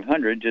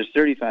 3,500, just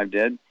 35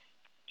 dead,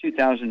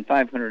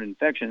 2,500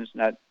 infections,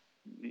 not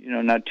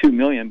 2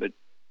 million, but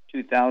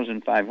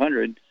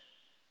 2,500.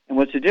 And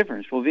what's the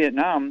difference? Well,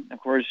 Vietnam, of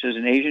course, is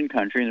an Asian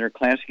country, and they're a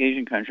classic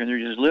Asian country, and they're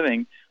just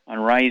living on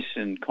rice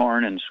and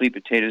corn and sweet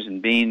potatoes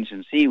and beans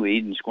and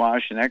seaweed and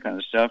squash and that kind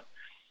of stuff.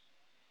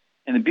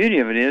 And the beauty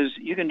of it is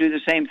you can do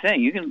the same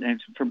thing. You can,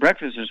 for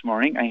breakfast this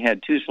morning, I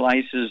had 2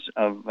 slices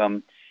of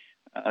the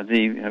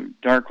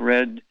dark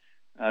red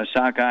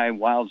sockeye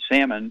wild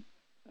salmon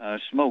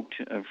smoked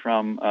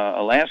from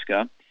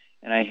Alaska,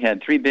 and I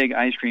had 3 big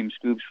ice cream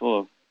scoops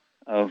full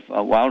of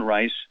wild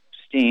rice,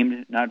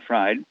 steamed, not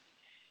fried.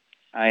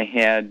 I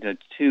had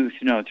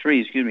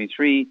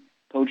 3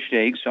 poached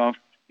eggs, soft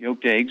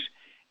yolked eggs,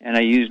 and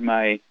I used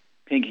my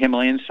pink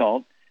Himalayan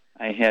salt.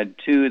 I had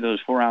 2 of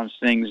those 4-ounce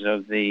things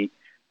of the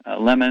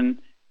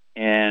lemon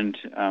and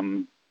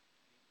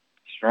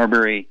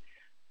strawberry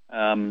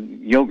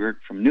yogurt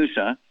from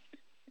Noosa,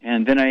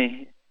 and then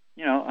I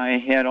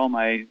had all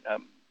my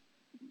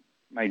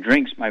my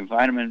drinks, my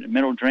vitamin and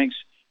mineral drinks,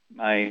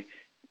 my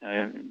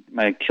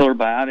Killer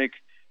Biotic.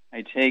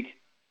 I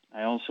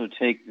also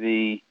take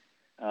the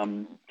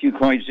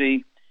Fucoid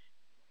Z,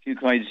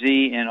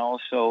 and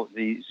also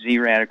the Z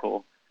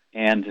Radical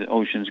and the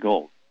Ocean's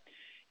Gold.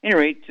 At any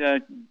rate,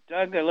 Doug,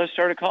 let's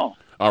start a call.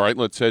 All right,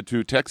 let's head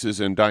to Texas.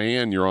 And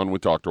Diane, you're on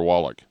with Dr.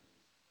 Wallach.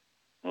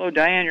 Hello,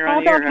 Diane. You're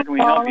on the air. How can we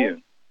help you?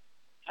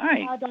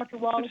 Hi. Hi, Dr.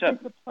 Wallach. What's up?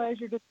 It's a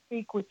pleasure to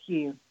speak with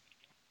you.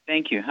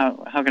 Thank you.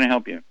 How can I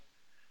help you?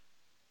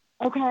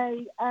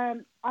 Okay, I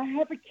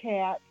have a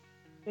cat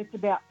that's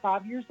about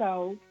 5 years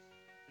old.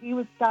 He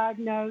was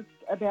diagnosed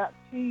about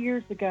 2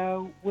 years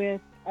ago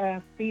with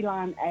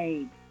feline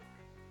AIDS.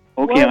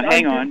 Okay,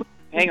 hang on.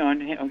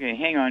 Okay,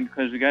 hang on,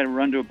 because we got to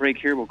run to a break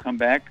here. We'll come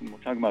back and we'll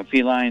talk about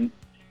feline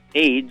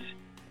AIDS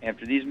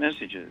after these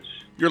messages.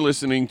 You're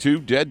listening to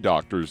Dead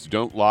Doctors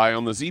Don't Lie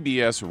on the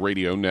ZBS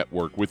Radio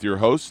Network with your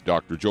host,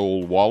 Dr.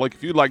 Joel Wallach.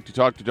 If you'd like to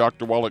talk to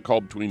Dr. Wallach,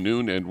 call between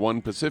noon and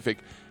 1 Pacific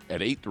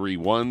at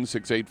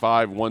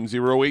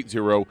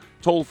 831-685-1080,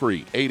 toll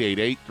free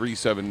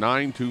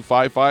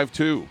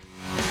 888-379-2552.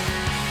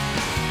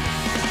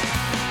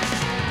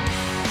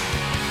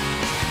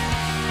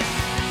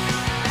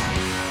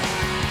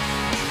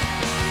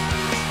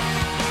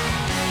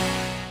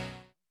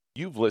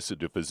 You've listened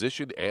to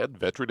physician and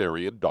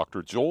veterinarian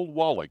Dr. Joel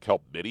Wallach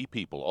help many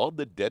people on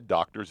the Dead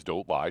Doctors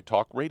Don't Lie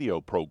talk radio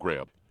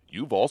program.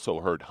 You've also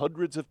heard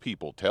hundreds of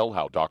people tell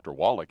how Dr.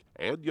 Wallach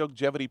and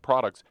Youngevity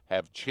products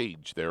have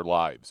changed their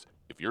lives.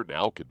 If you're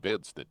now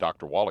convinced that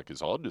Dr. Wallach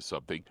is onto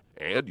something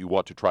and you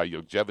want to try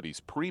Youngevity's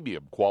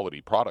premium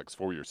quality products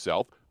for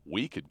yourself,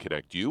 we can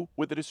connect you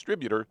with a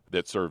distributor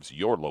that serves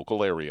your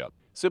local area.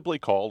 Simply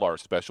call our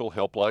special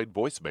helpline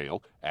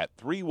voicemail at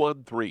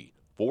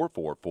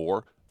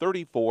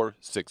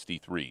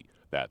 313-444-3463.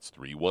 That's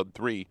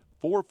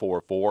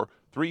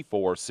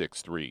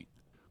 313-444-3463.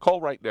 Call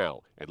right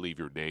now and leave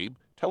your name,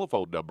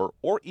 telephone number,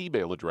 or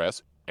email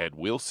address, and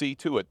we'll see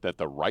to it that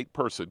the right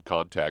person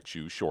contacts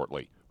you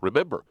shortly.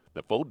 Remember,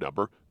 the phone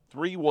number,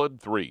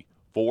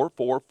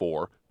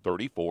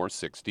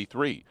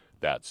 313-444-3463.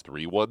 That's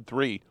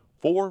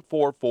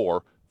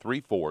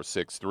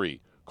 313-444-3463.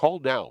 Call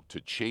now to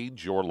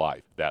change your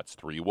life. That's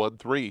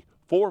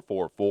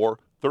 313-444-3463.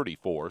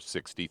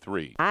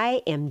 3463.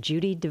 I am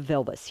Judy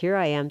DeVilbus. Here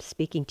I am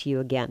speaking to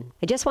you again.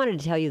 I just wanted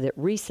to tell you that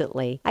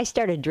recently I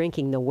started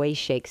drinking the Whey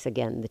Shakes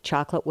again, the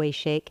chocolate Whey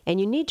Shake. And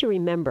you need to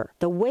remember,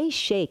 the Whey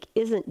Shake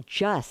isn't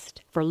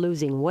just for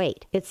losing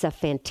weight. It's a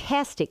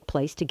fantastic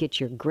place to get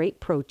your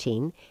great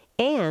protein.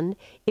 And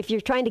if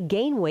you're trying to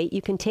gain weight,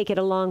 you can take it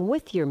along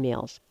with your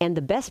meals. And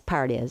the best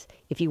part is,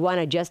 if you want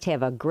to just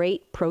have a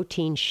great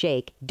protein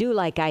shake, do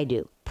like I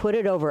do. Put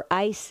it over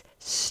ice,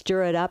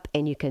 stir it up,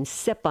 and you can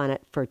sip on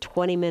it for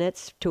 20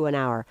 minutes to an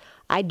hour.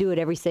 I do it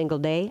every single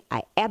day.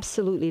 I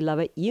absolutely love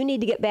it. You need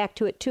to get back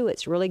to it too.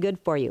 It's really good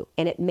for you.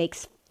 And it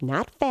makes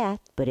not fat,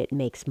 but it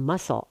makes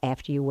muscle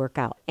after you work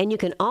out. And you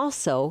can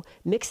also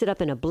mix it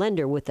up in a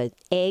blender with an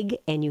egg,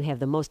 and you have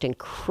the most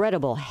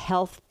incredible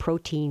health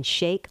protein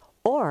shake.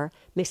 Or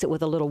mix it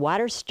with a little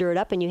water, stir it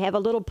up, and you have a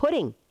little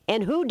pudding.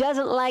 And who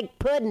doesn't like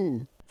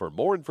pudding? For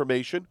more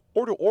information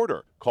or to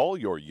order, call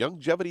your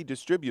Youngevity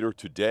distributor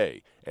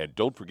today. And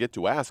don't forget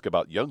to ask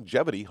about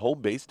Youngevity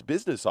home-based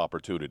business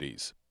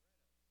opportunities.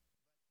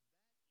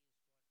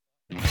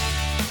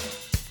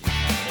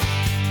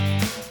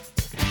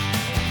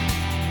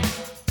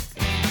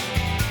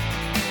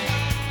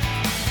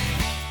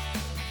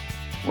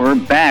 We're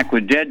back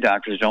with Dead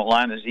Doctors Don't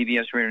Lie on the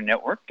ZBS Radio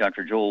Network.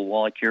 Dr. Joel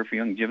Wallach here for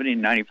Youngevity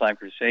 95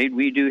 Crusade.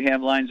 We do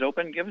have lines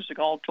open. Give us a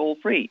call toll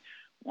free.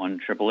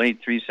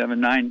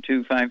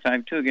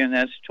 1-888-379-2552. Again,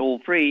 that's toll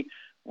free.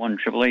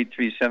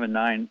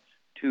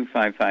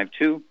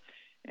 1-888-379-2552.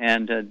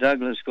 And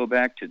Doug, let's go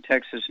back to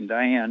Texas and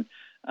Diane.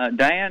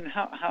 Diane,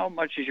 how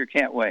much does your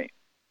cat weigh?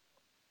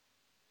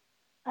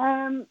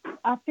 I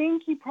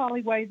think he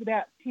probably weighs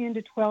about 10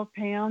 to 12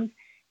 pounds.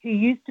 He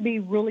used to be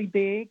really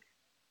big.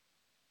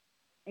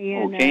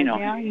 And okay,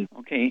 now he's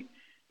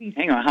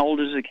hang on. How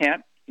old is the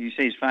cat? You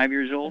say he's 5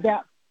 years old?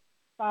 About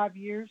 5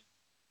 years.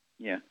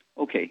 Yeah.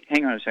 Okay.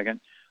 Hang on a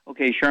second.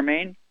 Okay,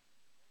 Charmaine?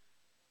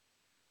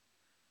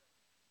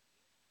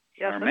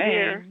 Yes,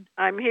 Charmaine.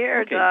 I'm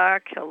here, Okay.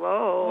 Doc.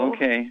 Hello.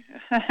 Okay.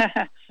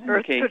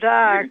 Earth Okay. to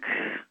Doc.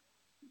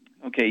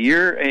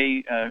 You're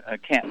a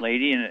cat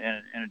lady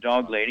and a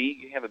dog lady.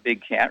 You have a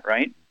big cat,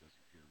 right?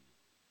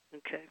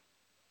 Okay.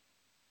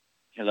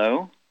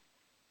 Hello?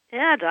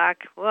 Yeah, Doc.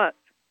 What?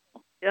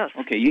 Yes.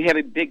 Okay, you have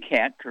a big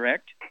cat,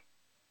 correct?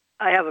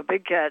 I have a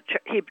big cat.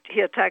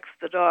 He attacks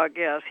the dog,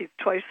 yes. He's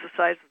twice the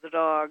size of the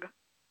dog.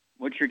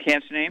 What's your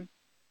cat's name?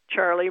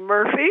 Charlie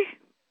Murphy.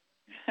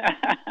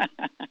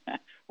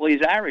 Well,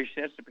 he's Irish.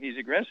 He's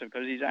aggressive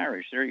because he's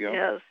Irish. There you go.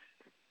 Yes.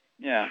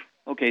 Yeah.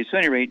 Okay, so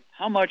at any rate,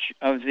 how much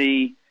of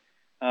the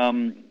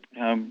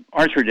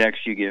Arthrodex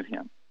do you give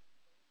him?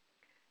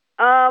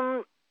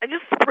 I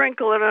just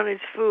sprinkle it on his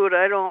food.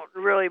 I don't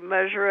really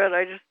measure it.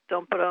 I just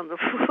dump it on the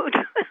food.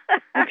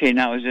 Okay,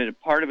 now is it a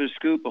part of a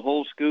scoop, a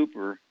whole scoop,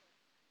 or?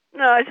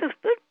 No, it's just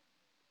that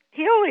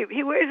he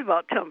weighs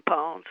about 10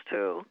 pounds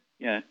too.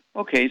 Yeah.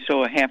 Okay,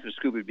 so a half a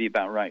scoop would be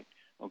about right.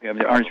 Okay, of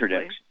the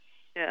Arthrodex.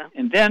 Yeah.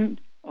 And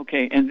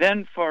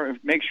then for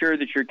make sure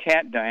that your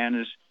cat, Diane,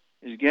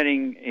 is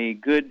getting a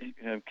good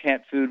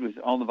cat food with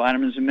all the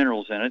vitamins and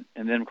minerals in it.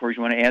 And then, of course,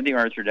 you want to add the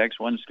Arthrodex,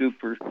 1 scoop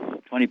per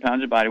 20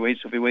 pounds of body weight.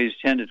 So if he weighs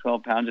 10 to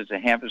 12 pounds, it's a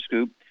half a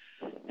scoop.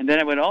 And then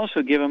I would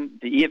also give him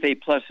the EFA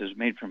Pluses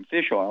made from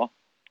fish oil.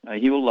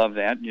 He will love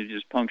that. You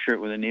just puncture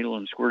it with a needle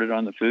and squirt it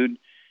on the food,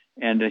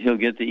 and he'll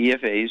get the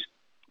EFAs.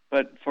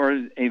 But for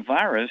a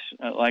virus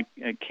like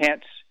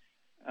cat's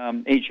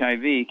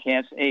HIV,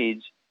 cat's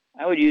AIDS,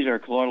 I would use our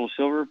colloidal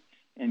silver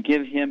and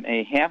give him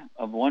a half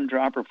of 1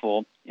 dropper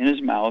full in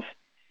his mouth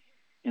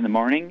in the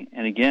morning,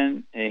 and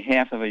again, a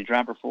half of a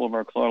dropper full of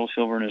our colloidal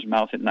silver in his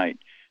mouth at night.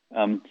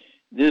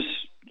 This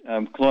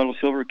colloidal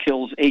silver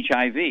kills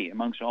HIV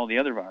amongst all the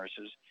other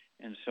viruses,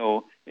 and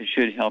so it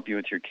should help you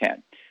with your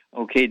cat.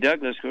 Okay,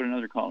 Doug, let's go to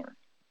another caller.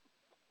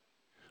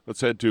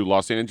 Let's head to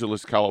Los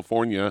Angeles,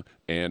 California,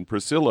 and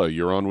Priscilla,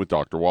 you're on with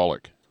Dr.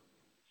 Wallach.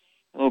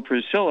 Hello,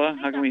 Priscilla.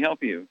 How can we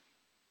help you?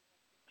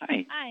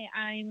 Hi. Hi,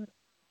 I'm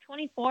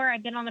 24.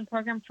 I've been on the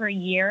program for a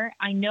year.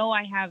 I know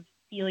I have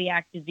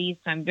celiac disease,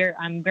 so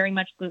I'm very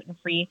much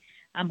gluten-free.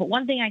 But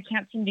one thing I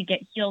can't seem to get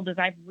healed is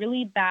I have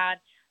really bad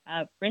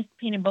wrist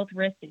pain in both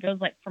wrists. It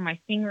goes like from my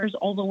fingers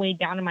all the way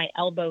down to my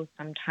elbows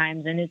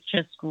sometimes, and it's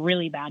just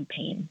really bad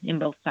pain in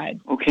both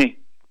sides. Okay,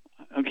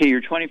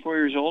 you're 24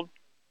 years old?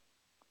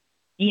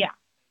 Yeah.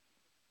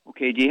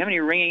 Okay, do you have any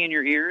ringing in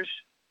your ears?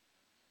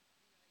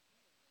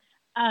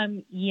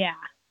 Yeah.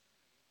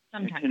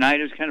 Sometimes.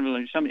 Tinnitus kind of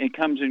like it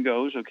comes and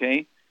goes,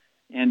 okay?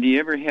 And do you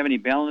ever have any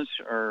balance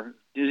or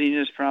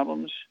dizziness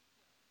problems?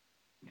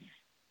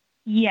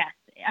 Yes.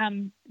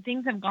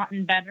 Things have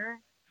gotten better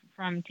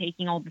from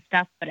taking all the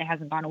stuff, but it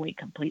hasn't gone away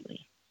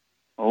completely.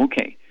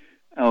 Okay.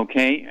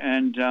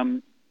 And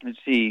let's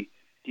see.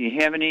 Do you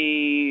have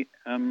any?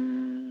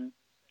 Let's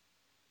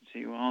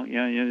see. Well,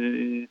 yeah.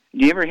 Do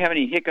you ever have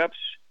any hiccups?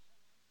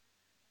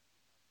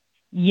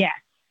 Yes.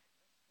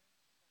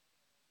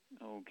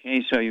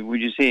 Okay. So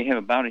would you say you have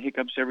about a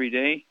hiccups every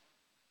day?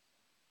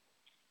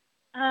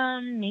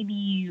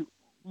 Maybe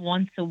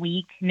once a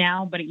week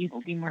now, but it used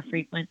to be more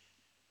frequent.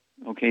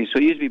 Okay, so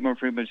it used to be more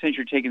frequent, but since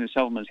you're taking the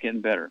supplements, it's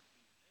getting better.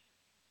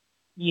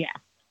 Yeah.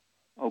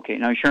 Okay,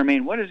 now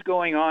Charmaine, what is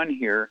going on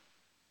here?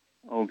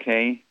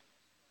 Okay,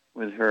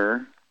 with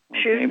her.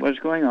 Okay, what's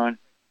going on?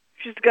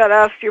 She's got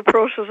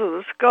osteoporosis of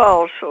the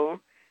skull, so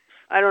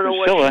I don't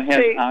know Priscilla what has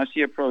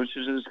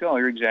osteoporosis of the skull.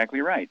 You're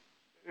exactly right.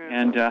 Mm-hmm.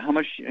 And how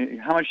much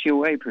do you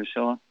weigh,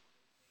 Priscilla?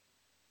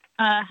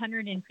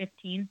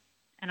 115,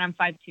 and I'm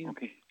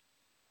 5'2".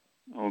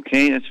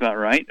 Okay, that's about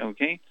right.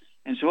 Okay,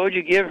 and so what would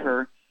you give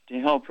her to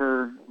help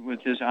her with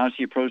this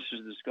osteoporosis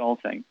of the skull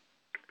thing?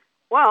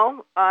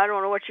 Well, I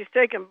don't know what she's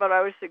taking, but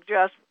I would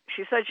suggest,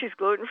 she said she's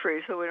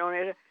gluten-free, so we don't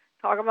need to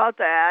talk about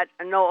that,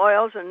 and no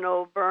oils and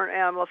no burnt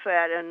animal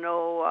fat and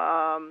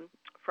no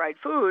fried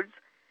foods.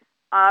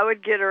 I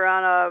would get her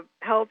on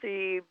a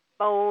healthy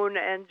bone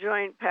and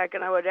joint pack,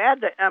 and I would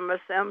add the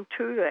MSM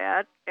to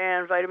that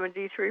and vitamin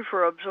D3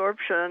 for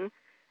absorption,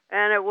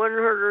 and it wouldn't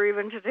hurt her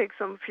even to take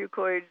some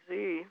Fucoid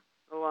Z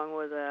along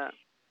with that.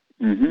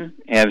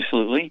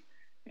 Absolutely.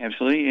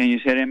 Absolutely. And you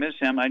said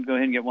MSM, I'd go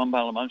ahead and get 1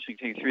 bottle a month. So you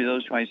can take 3 of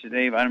those twice a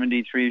day. Vitamin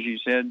D3, as you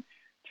said,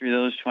 3 of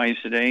those twice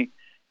a day.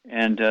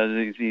 And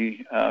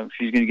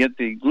she's going to get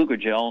the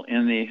glucogel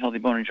in the Healthy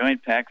Bone and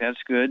Joint Pack. That's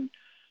good.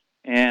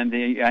 And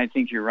I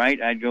think you're right.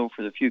 I'd go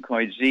for the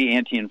Fucoid Z,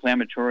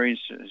 anti-inflammatories,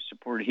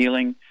 support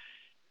healing.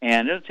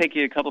 And it'll take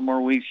you a couple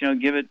more weeks.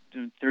 Give it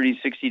 30,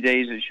 60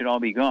 days. It should all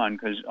be gone,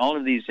 because all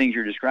of these things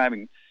you're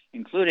describing,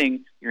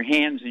 including your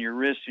hands and your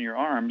wrists and your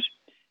arms,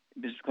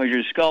 because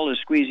your skull is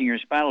squeezing your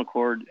spinal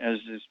cord as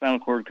the spinal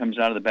cord comes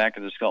out of the back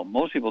of the skull.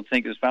 Most people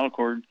think the spinal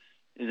cord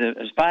is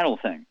a spinal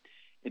thing.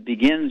 It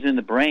begins in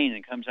the brain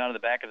and comes out of the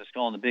back of the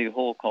skull in the big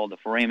hole called the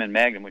foramen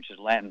magnum, which is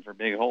Latin for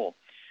big hole.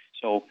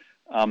 So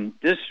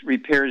this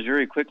repairs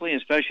very quickly,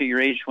 especially at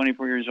your age,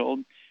 24 years old.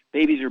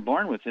 Babies are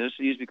born with this.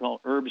 It used to be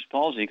called Erb's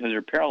palsy because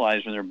they're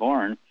paralyzed when they're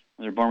born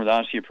with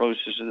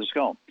osteoporosis of the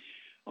skull.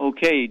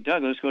 Okay,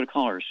 Doug, let's go to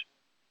callers.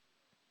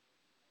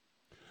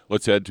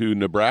 Let's head to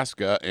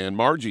Nebraska, and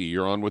Margie,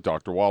 you're on with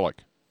Dr.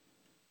 Wallach.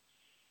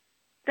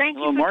 Thank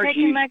Hello, you for Margie.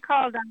 taking my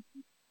call, Doctor.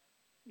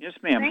 Yes,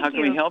 ma'am. Thank How can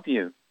you. we help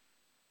you?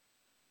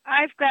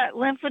 I've got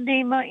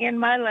lymphedema in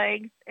my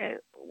legs,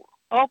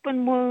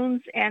 open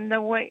wounds, and the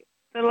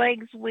the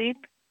legs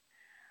weep.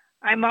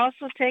 I'm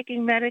also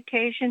taking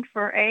medication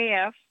for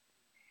AF,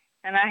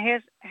 and I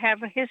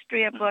have a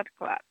history of blood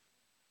clots.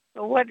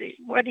 So what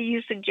do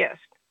you suggest?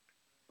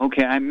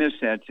 Okay, I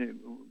missed that.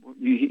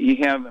 You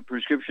have a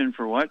prescription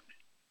for what?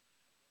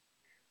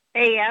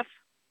 AF,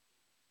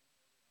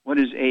 What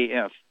is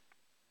AF?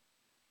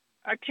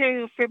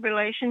 arterial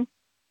fibrillation.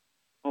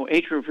 Oh,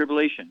 atrial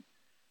fibrillation.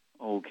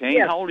 Okay.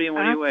 Yes. How old are you and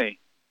what do you weigh?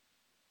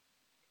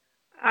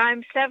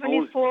 I'm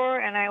 74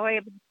 and I weigh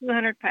about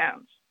 200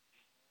 pounds.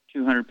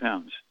 200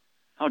 pounds.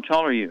 How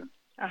tall are you?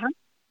 Uh-huh.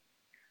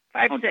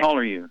 How 5'6". tall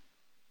are you?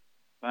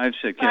 5'6".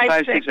 Yeah,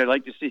 5'6". I'd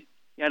like to see.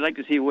 Yeah, I'd like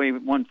to see you weigh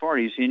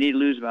 140. So you need to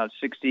lose about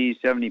 60,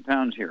 70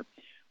 pounds here.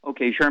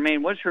 Okay,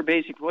 Charmaine, what's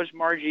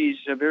Margie's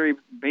very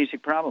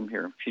basic problem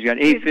here? She's got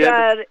AFib. She's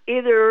got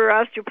either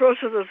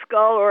osteoporosis of the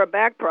skull or a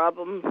back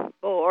problem,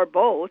 or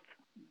both.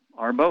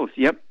 Or both.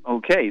 Yep.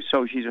 Okay,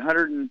 so she's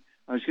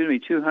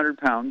 200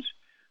 pounds.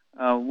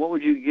 What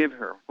would you give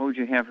her? What would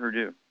you have her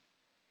do?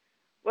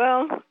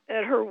 Well,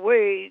 at her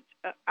weight,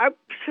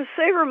 to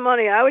save her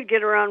money, I would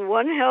get her on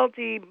one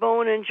healthy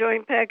bone and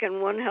joint pack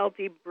and one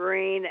healthy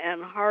brain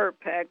and heart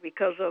pack.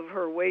 Because of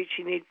her weight,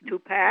 she needs 2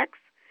 packs.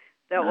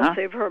 That will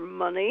save her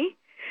money.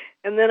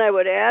 And then I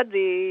would add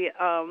the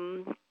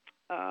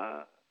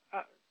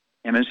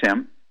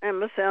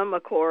MSM,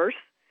 of course,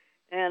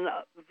 and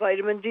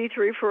vitamin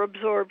D3 for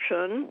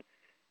absorption.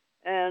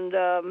 And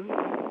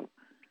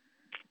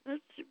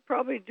let's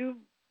probably do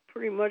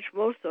pretty much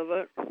most of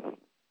it.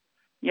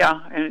 Yeah,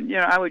 and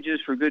I would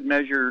just, for good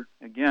measure,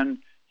 again,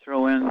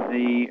 throw in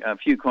the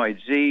Fucoid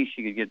Z.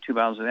 She could get 2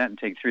 bottles of that and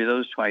take 3 of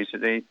those twice a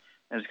day.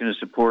 That's going to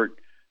support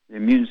the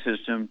immune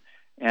system.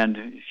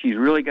 And she's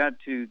really got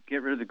to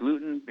get rid of the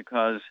gluten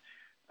because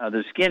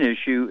the skin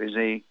issue is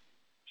a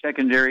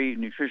secondary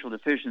nutritional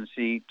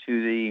deficiency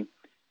to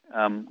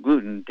the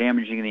gluten,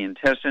 damaging the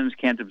intestines,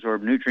 can't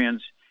absorb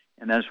nutrients,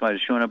 and that's why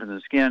it's showing up in the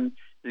skin.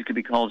 This could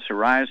be called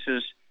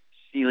psoriasis,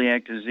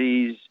 celiac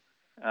disease.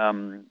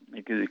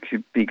 It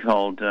could be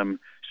called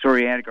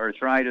psoriatic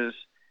arthritis.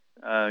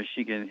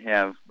 She can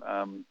have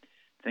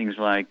things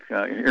like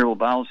irritable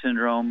bowel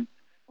syndrome,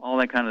 all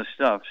that kind of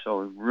stuff.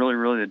 So really,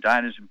 really, the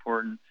diet is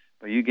important.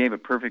 But you gave a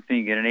perfect thing.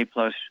 You get an A+,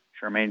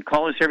 Charmaine.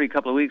 Call us every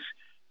couple of weeks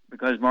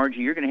because, Margie,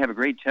 you're going to have a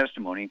great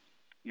testimony.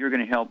 You're going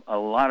to help a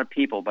lot of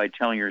people by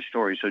telling your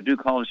story. So do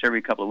call us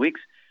every couple of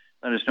weeks.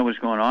 Let us know what's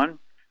going on.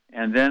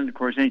 And then, of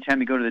course, anytime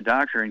you go to the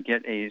doctor and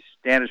get a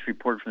status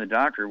report from the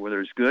doctor,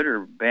 whether it's good or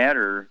bad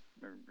or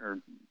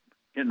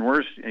getting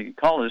worse,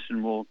 call us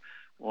and we'll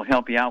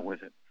help you out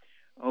with it.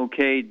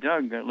 Okay,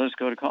 Doug, let's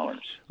go to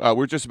callers.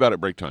 We're just about at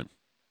break time.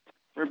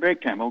 We're at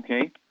break time,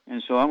 okay.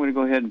 And so I'm going to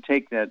go ahead and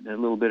take that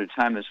little bit of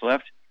time that's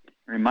left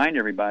and remind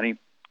everybody,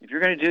 if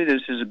you're going to do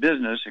this as a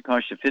business, it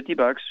costs you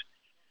 $50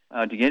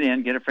 to get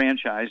in, get a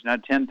franchise,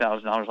 not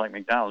 $10,000 like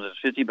McDonald's.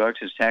 It's $50.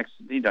 It's tax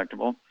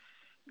deductible.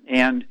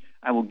 And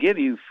I will give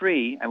you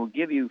free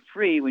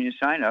when you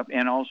sign up,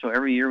 and also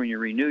every year when you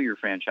renew your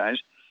franchise,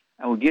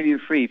 I will give you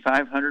free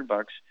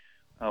 $500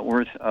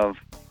 worth of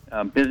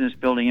business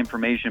building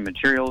information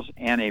materials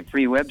and a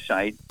free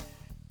website.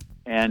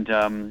 And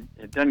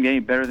it doesn't get any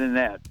better than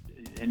that.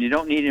 And you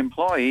don't need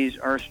employees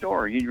or a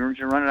store. You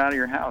just run it out of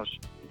your house.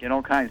 You get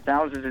all kinds,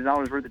 thousands of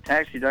dollars worth of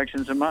tax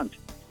deductions a month.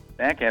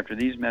 Back after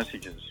these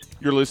messages.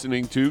 You're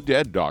listening to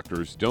Dead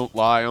Doctors Don't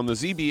Lie on the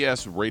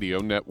ZBS Radio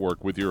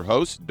Network with your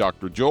host,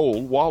 Dr.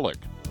 Joel Wallach.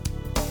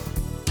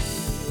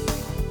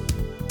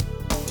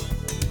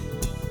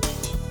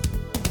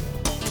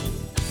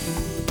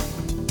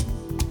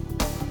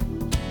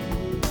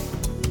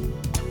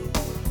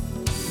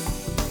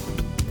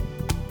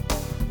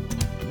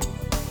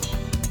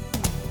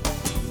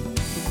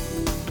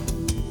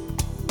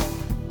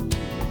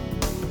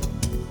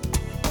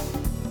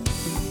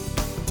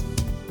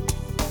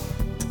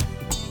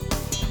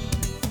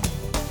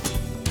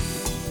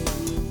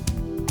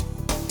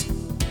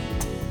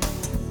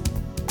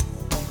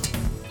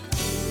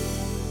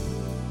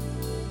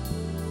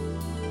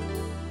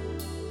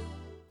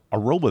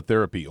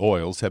 Aromatherapy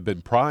oils have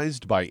been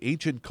prized by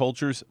ancient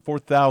cultures for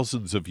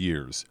thousands of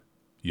years.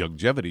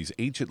 Youngevity's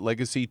ancient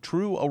legacy,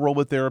 True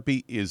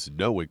Aromatherapy, is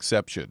no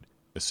exception.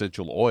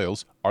 Essential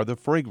oils are the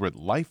fragrant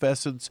life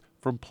essence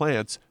from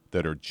plants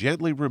that are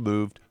gently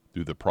removed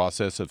through the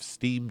process of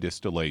steam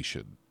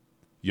distillation.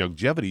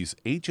 Youngevity's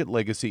ancient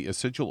legacy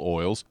essential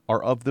oils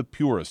are of the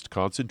purest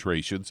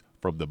concentrations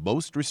from the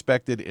most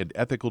respected and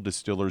ethical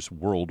distillers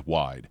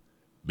worldwide.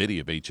 Many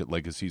of Ancient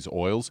Legacy's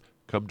oils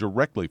come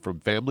directly from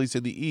families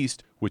in the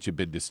East which have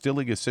been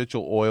distilling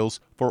essential oils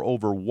for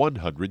over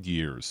 100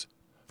 years.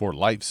 For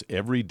life's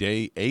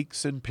everyday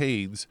aches and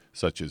pains,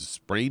 such as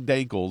sprained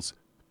ankles,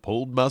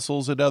 pulled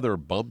muscles, and other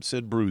bumps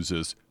and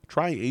bruises,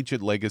 try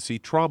Ancient Legacy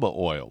Trauma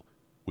Oil,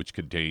 which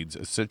contains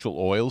essential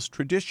oils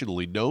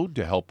traditionally known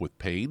to help with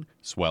pain,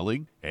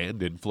 swelling,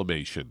 and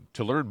inflammation.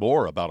 To learn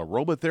more about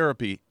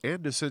aromatherapy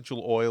and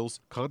essential oils,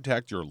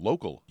 contact your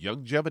local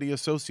Youngevity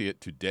associate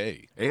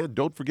today. And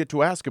don't forget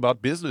to ask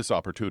about business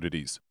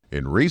opportunities.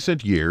 In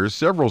recent years,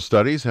 several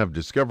studies have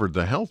discovered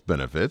the health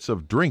benefits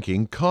of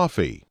drinking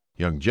coffee.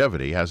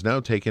 Youngevity has now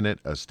taken it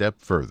a step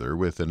further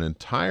with an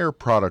entire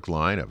product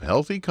line of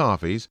healthy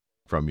coffees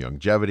from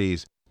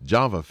Youngevity's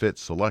JavaFit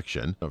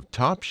selection of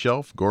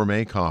top-shelf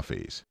gourmet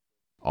coffees.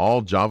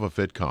 All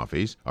JavaFit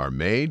coffees are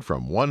made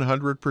from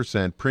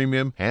 100%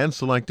 premium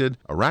hand-selected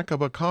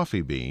Arabica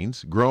coffee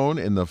beans grown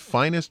in the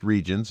finest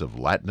regions of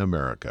Latin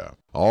America,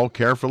 all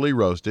carefully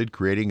roasted,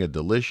 creating a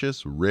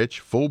delicious,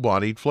 rich,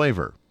 full-bodied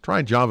flavor.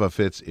 Try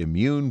JavaFit's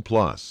Immune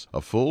Plus,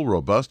 a full,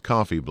 robust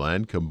coffee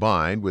blend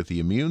combined with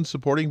the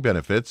immune-supporting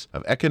benefits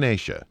of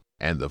echinacea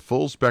and the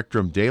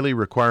full-spectrum daily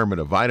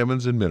requirement of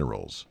vitamins and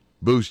minerals.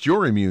 Boost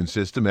your immune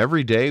system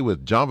every day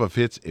with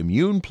JavaFit's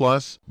Immune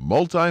Plus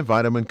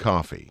multivitamin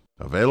coffee.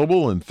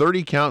 Available in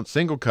 30-count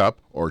single cup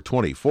or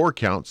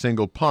 24-count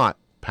single pot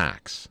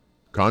packs.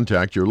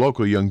 Contact your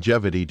local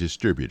Youngevity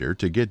distributor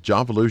to get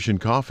Javalution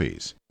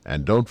coffees.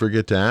 And don't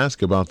forget to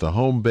ask about the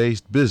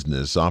home-based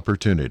business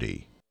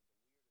opportunity.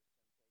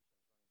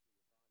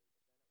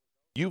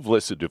 You've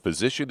listened to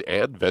physician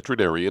and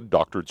veterinarian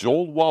Dr.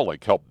 Joel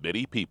Wallach help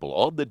many people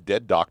on the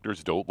Dead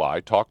Doctors Don't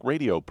Lie talk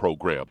radio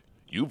program.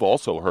 You've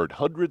also heard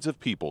hundreds of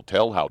people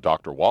tell how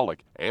Dr. Wallach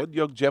and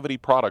Youngevity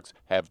products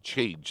have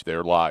changed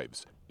their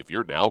lives. If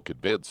you're now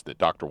convinced that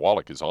Dr.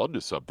 Wallach is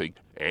onto something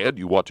and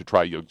you want to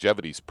try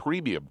Youngevity's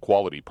premium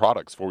quality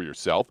products for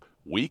yourself,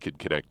 we can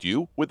connect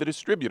you with a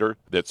distributor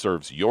that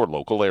serves your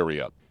local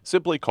area.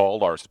 Simply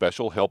call our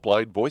special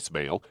helpline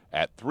voicemail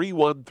at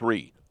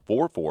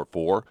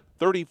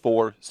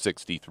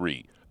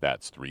 313-444-3463.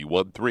 That's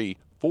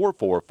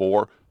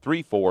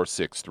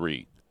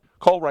 313-444-3463.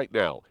 Call right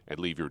now and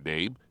leave your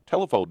name,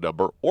 telephone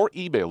number, or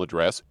email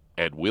address,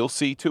 and we'll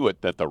see to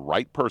it that the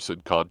right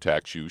person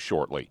contacts you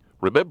shortly.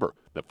 Remember,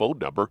 the phone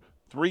number,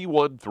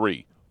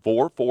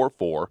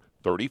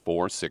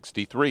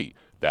 313-444-3463.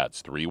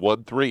 That's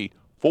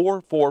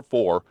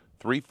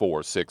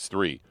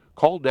 313-444-3463.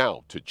 Call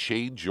now to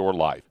change your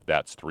life.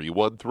 That's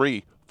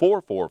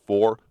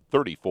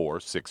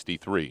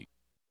 313-444-3463.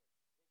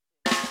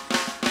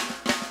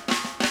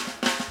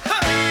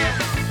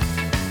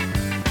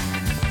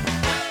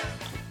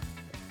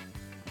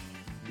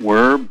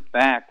 We're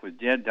back with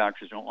Dead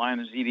Doctors Don't Lie on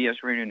the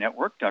ZBS Radio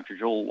Network. Dr.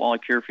 Joel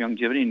Wallach here for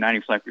Youngevity and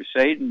 90 Flat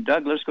Crusade. And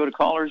Doug, let's go to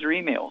callers or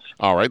emails.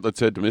 All right, let's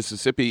head to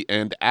Mississippi.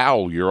 And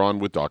Al, you're on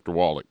with Dr.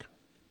 Wallach.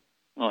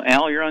 Well,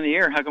 Al, you're on the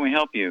air. How can we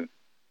help you?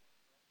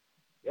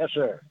 Yes,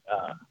 sir.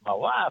 My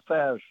wife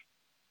has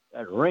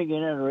that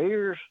ringing in her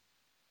ears,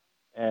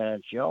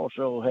 and she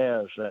also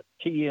has that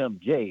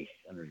TMJ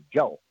in her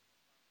jaw.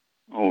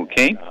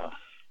 Okay. And,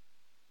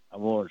 I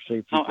wanted to see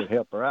if you could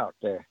help her out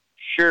there.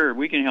 Sure,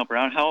 we can help her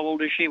out. How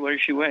old is she? What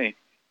does she weigh?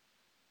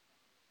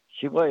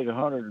 She weighs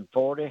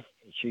 140, and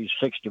she's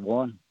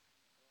 61.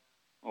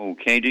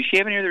 Okay. Does she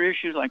have any other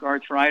issues like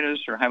arthritis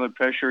or high blood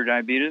pressure or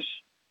diabetes?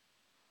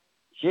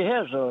 She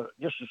has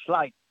just a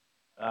slight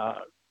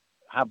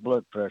high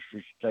blood pressure.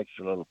 She takes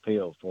a little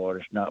pill for it.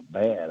 It's not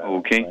bad.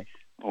 Okay.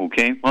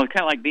 Okay. Well, it's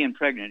kind of like being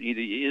pregnant.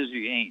 Either you is or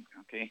you ain't.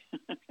 Okay.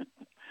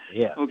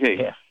 Yeah. Okay.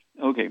 Yeah.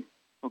 Okay.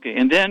 Okay.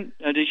 And then,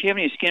 does she have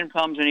any skin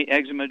problems, any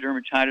eczema,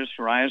 dermatitis,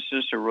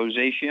 psoriasis, or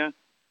rosacea?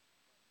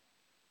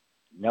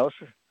 No,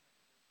 sir.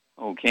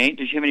 Okay.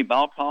 Does she have any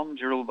bowel problems,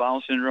 irritable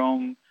bowel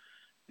syndrome,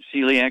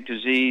 celiac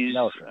disease?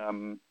 No, sir.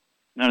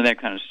 None of that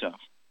kind of stuff.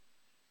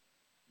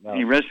 No.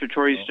 Any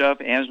respiratory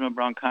stuff, asthma,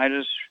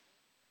 bronchitis?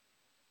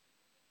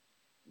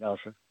 No,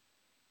 sir.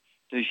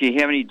 Does she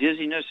have any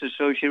dizziness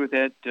associated with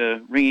that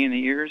ringing in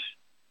the ears?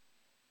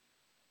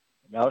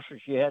 No, sir.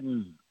 She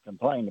hadn't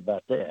complained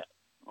about that.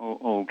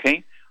 Oh,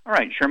 okay. All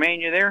right.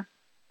 Charmaine, you there?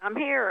 I'm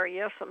here.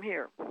 Yes, I'm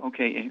here.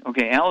 Okay.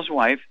 Okay. Al's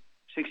wife,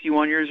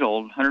 61 years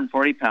old,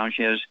 140 pounds.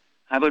 She has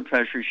high blood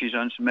pressure. She's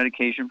on some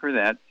medication for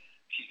that.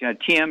 She's got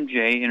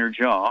TMJ in her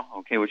jaw,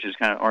 okay, which is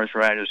kind of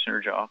arthritis in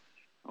her jaw,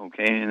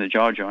 okay, in the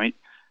jaw joint.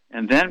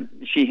 And then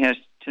she has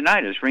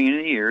tinnitus, ringing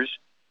in the ears.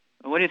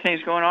 What do you think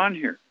is going on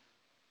here?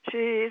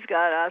 She's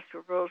got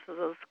osteoporosis of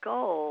the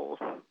skull.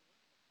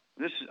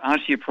 This is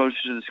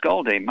osteoporosis of the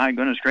skull, Dave. My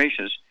goodness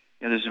gracious.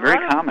 Yeah, this is very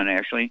common,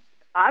 actually.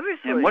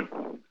 Obviously. And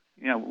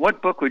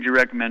what book would you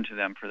recommend to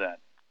them for that?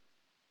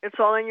 It's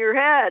all in your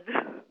head.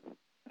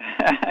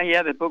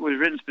 Yeah, the book was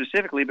written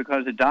specifically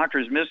because the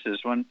doctors miss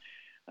this one.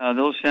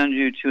 They'll send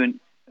you to an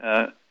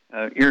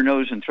ear,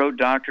 nose, and throat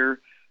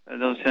doctor.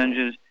 They'll send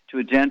you to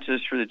a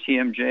dentist for the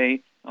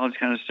TMJ, all this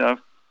kind of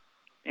stuff.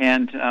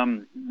 And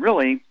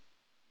really,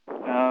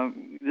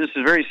 this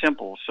is very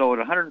simple. So at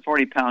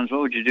 140 pounds,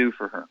 what would you do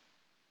for her?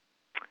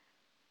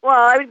 Well,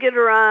 I would get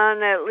her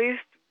on at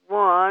least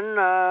one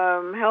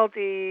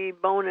healthy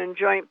bone and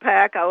joint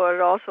pack. I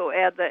would also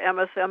add the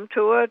MSM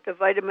to it, the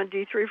vitamin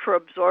D3 for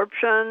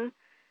absorption,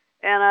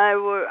 and I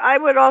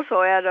would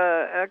also add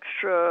a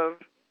extra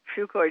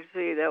Fucoid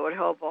Z. That would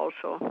help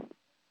also.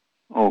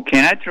 Oh,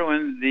 can I throw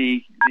in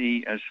the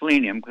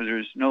selenium, because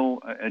there's no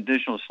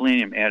additional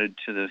selenium added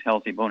to the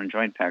healthy bone and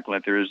joint pack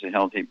like there is the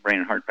healthy brain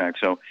and heart pack.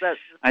 So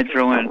I'd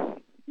throw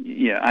in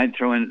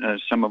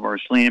some of our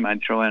selenium.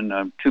 I'd throw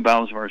in 2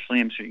 bottles of our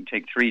selenium, so you can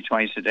take 3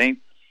 twice a day.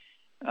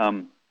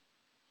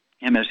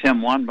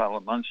 MSM, 1 bottle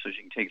a month, so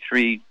she can take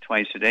 3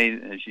 twice a day.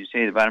 As you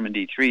say, the vitamin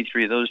D3,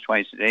 3 of those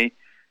twice a day.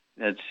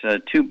 That's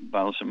 2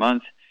 bottles a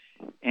month.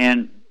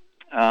 And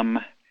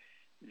let's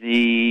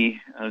see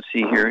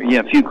here,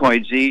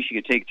 Fucoid Z, she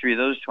could take 3 of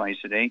those twice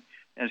a day.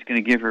 That's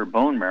going to give her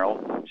bone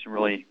marrow some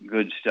really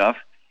good stuff.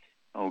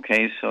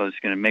 Okay, so it's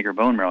going to make her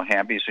bone marrow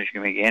happy so she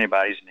can make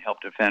antibodies and help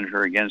defend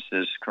her against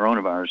this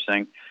coronavirus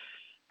thing.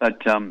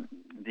 But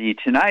the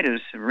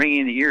tinnitus,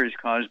 ringing in the ear, is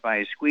caused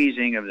by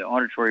squeezing of the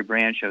auditory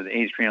branch of the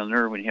eighth cranial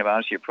nerve when you have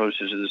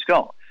osteoporosis of the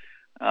skull.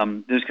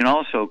 This can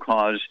also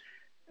cause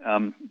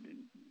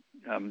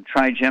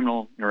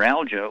trigeminal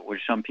neuralgia,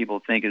 which some people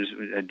think is,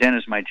 a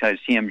dentist might tell you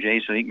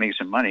TMJ so he can make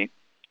some money.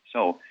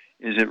 So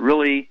is it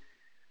really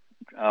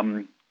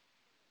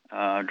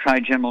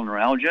trigeminal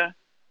neuralgia,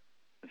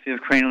 the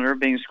fifth cranial nerve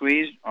being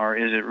squeezed, or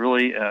is it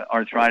really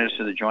arthritis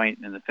of the joint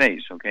in the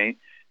face, okay?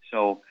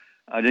 So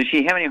does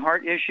she have any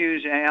heart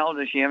issues, Al?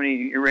 Does she have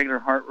any irregular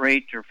heart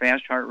rate or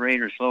fast heart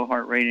rate or slow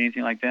heart rate,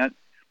 anything like that?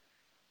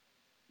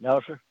 No,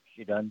 sir.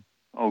 She doesn't.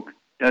 Oh,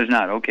 does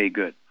not. Okay,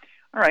 good.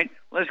 All right,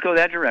 let's go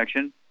that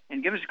direction.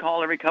 And give us a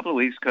call every couple of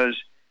weeks because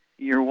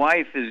your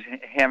wife is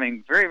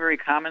having very, very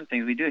common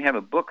things. We do have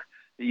a book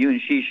that you and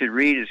she should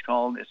read. It's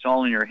called It's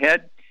All in Your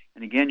Head.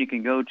 And again, you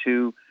can go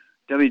to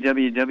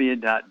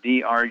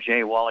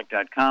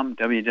www.drjwallach.com,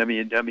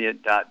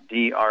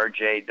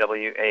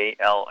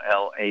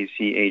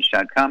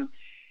 www.drjwallach.com,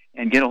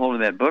 and get a hold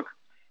of that book.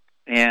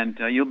 And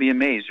you'll be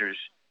amazed. There's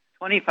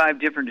 25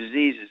 different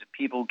diseases that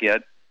people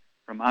get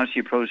from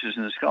osteoporosis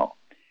in the skull.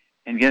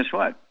 And guess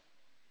what?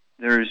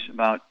 There's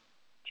about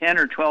 10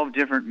 or 12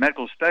 different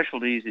medical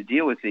specialties that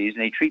deal with these,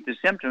 and they treat the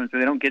symptoms, but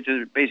they don't get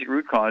to the basic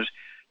root cause.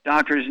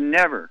 Doctors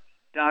never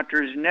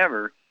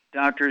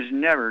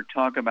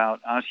talk about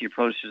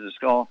osteoporosis of the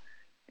skull,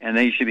 and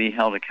they should be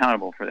held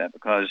accountable for that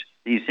because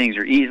these things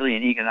are easily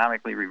and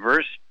economically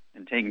reversed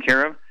and taken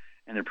care of,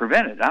 and they're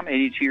prevented. I'm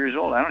 82 years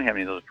old. I don't have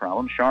any of those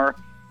problems. Shar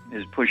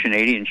is pushing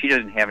 80, and she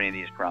doesn't have any of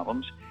these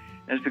problems.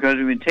 That's because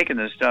we've been taking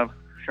this stuff.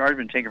 Char's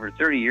been taking it for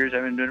 30 years.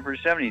 I've been doing it for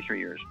 73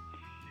 years.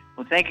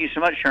 Well, thank you so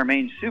much,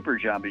 Charmaine. Super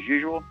job as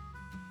usual.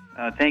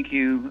 Thank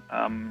you,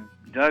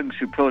 Doug.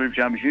 Superlative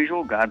job as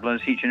usual. God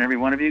bless each and every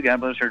one of you.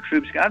 God bless our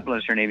troops. God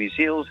bless our Navy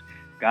SEALs.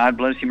 God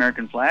bless the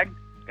American flag.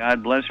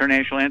 God bless our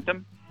national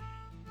anthem.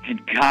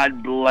 And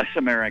God bless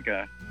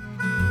America.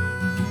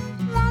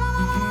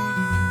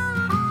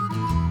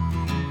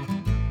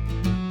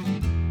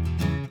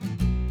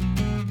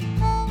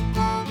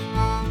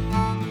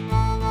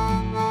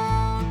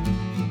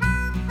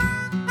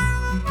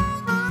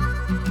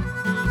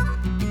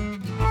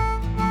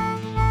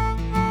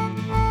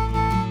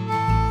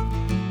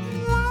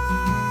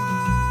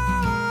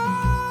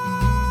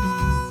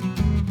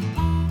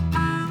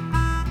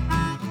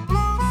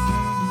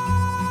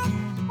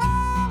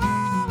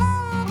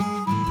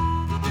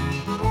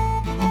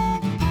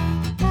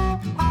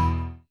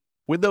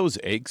 When those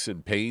aches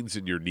and pains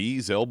in your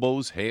knees,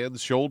 elbows,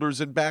 hands, shoulders,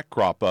 and back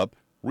crop up,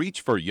 reach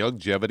for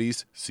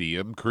Youngevity's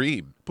CM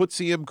Cream. Put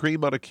CM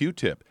Cream on a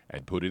Q-tip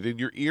and put it in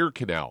your ear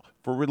canal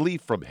for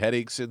relief from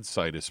headaches and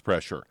sinus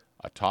pressure.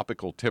 A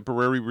topical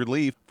temporary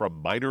relief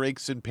from minor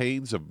aches and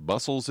pains of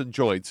muscles and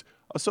joints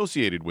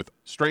associated with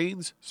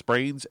strains,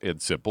 sprains,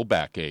 and simple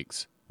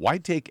backaches. Why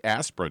take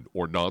aspirin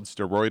or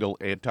non-steroidal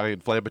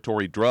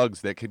anti-inflammatory drugs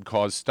that can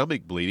cause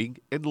stomach bleeding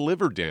and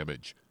liver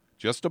damage?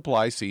 Just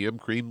apply CM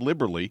Cream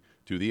liberally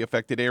to the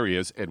affected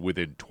areas, and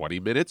within 20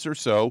 minutes or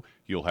so,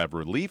 you'll have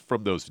relief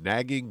from those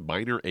nagging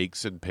minor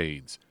aches and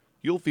pains.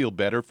 You'll feel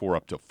better for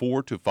up to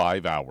 4 to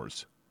 5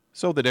 hours.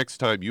 So the next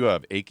time you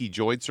have achy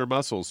joints or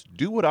muscles,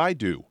 do what I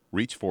do.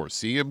 Reach for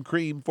CM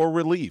Cream for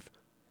relief.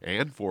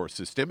 And for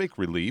systemic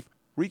relief,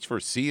 reach for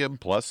CM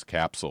Plus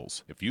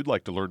capsules. If you'd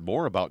like to learn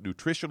more about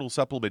nutritional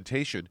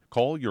supplementation,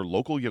 call your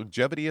local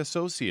Youngevity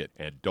associate.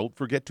 And don't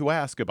forget to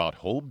ask about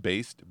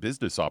home-based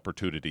business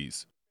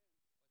opportunities.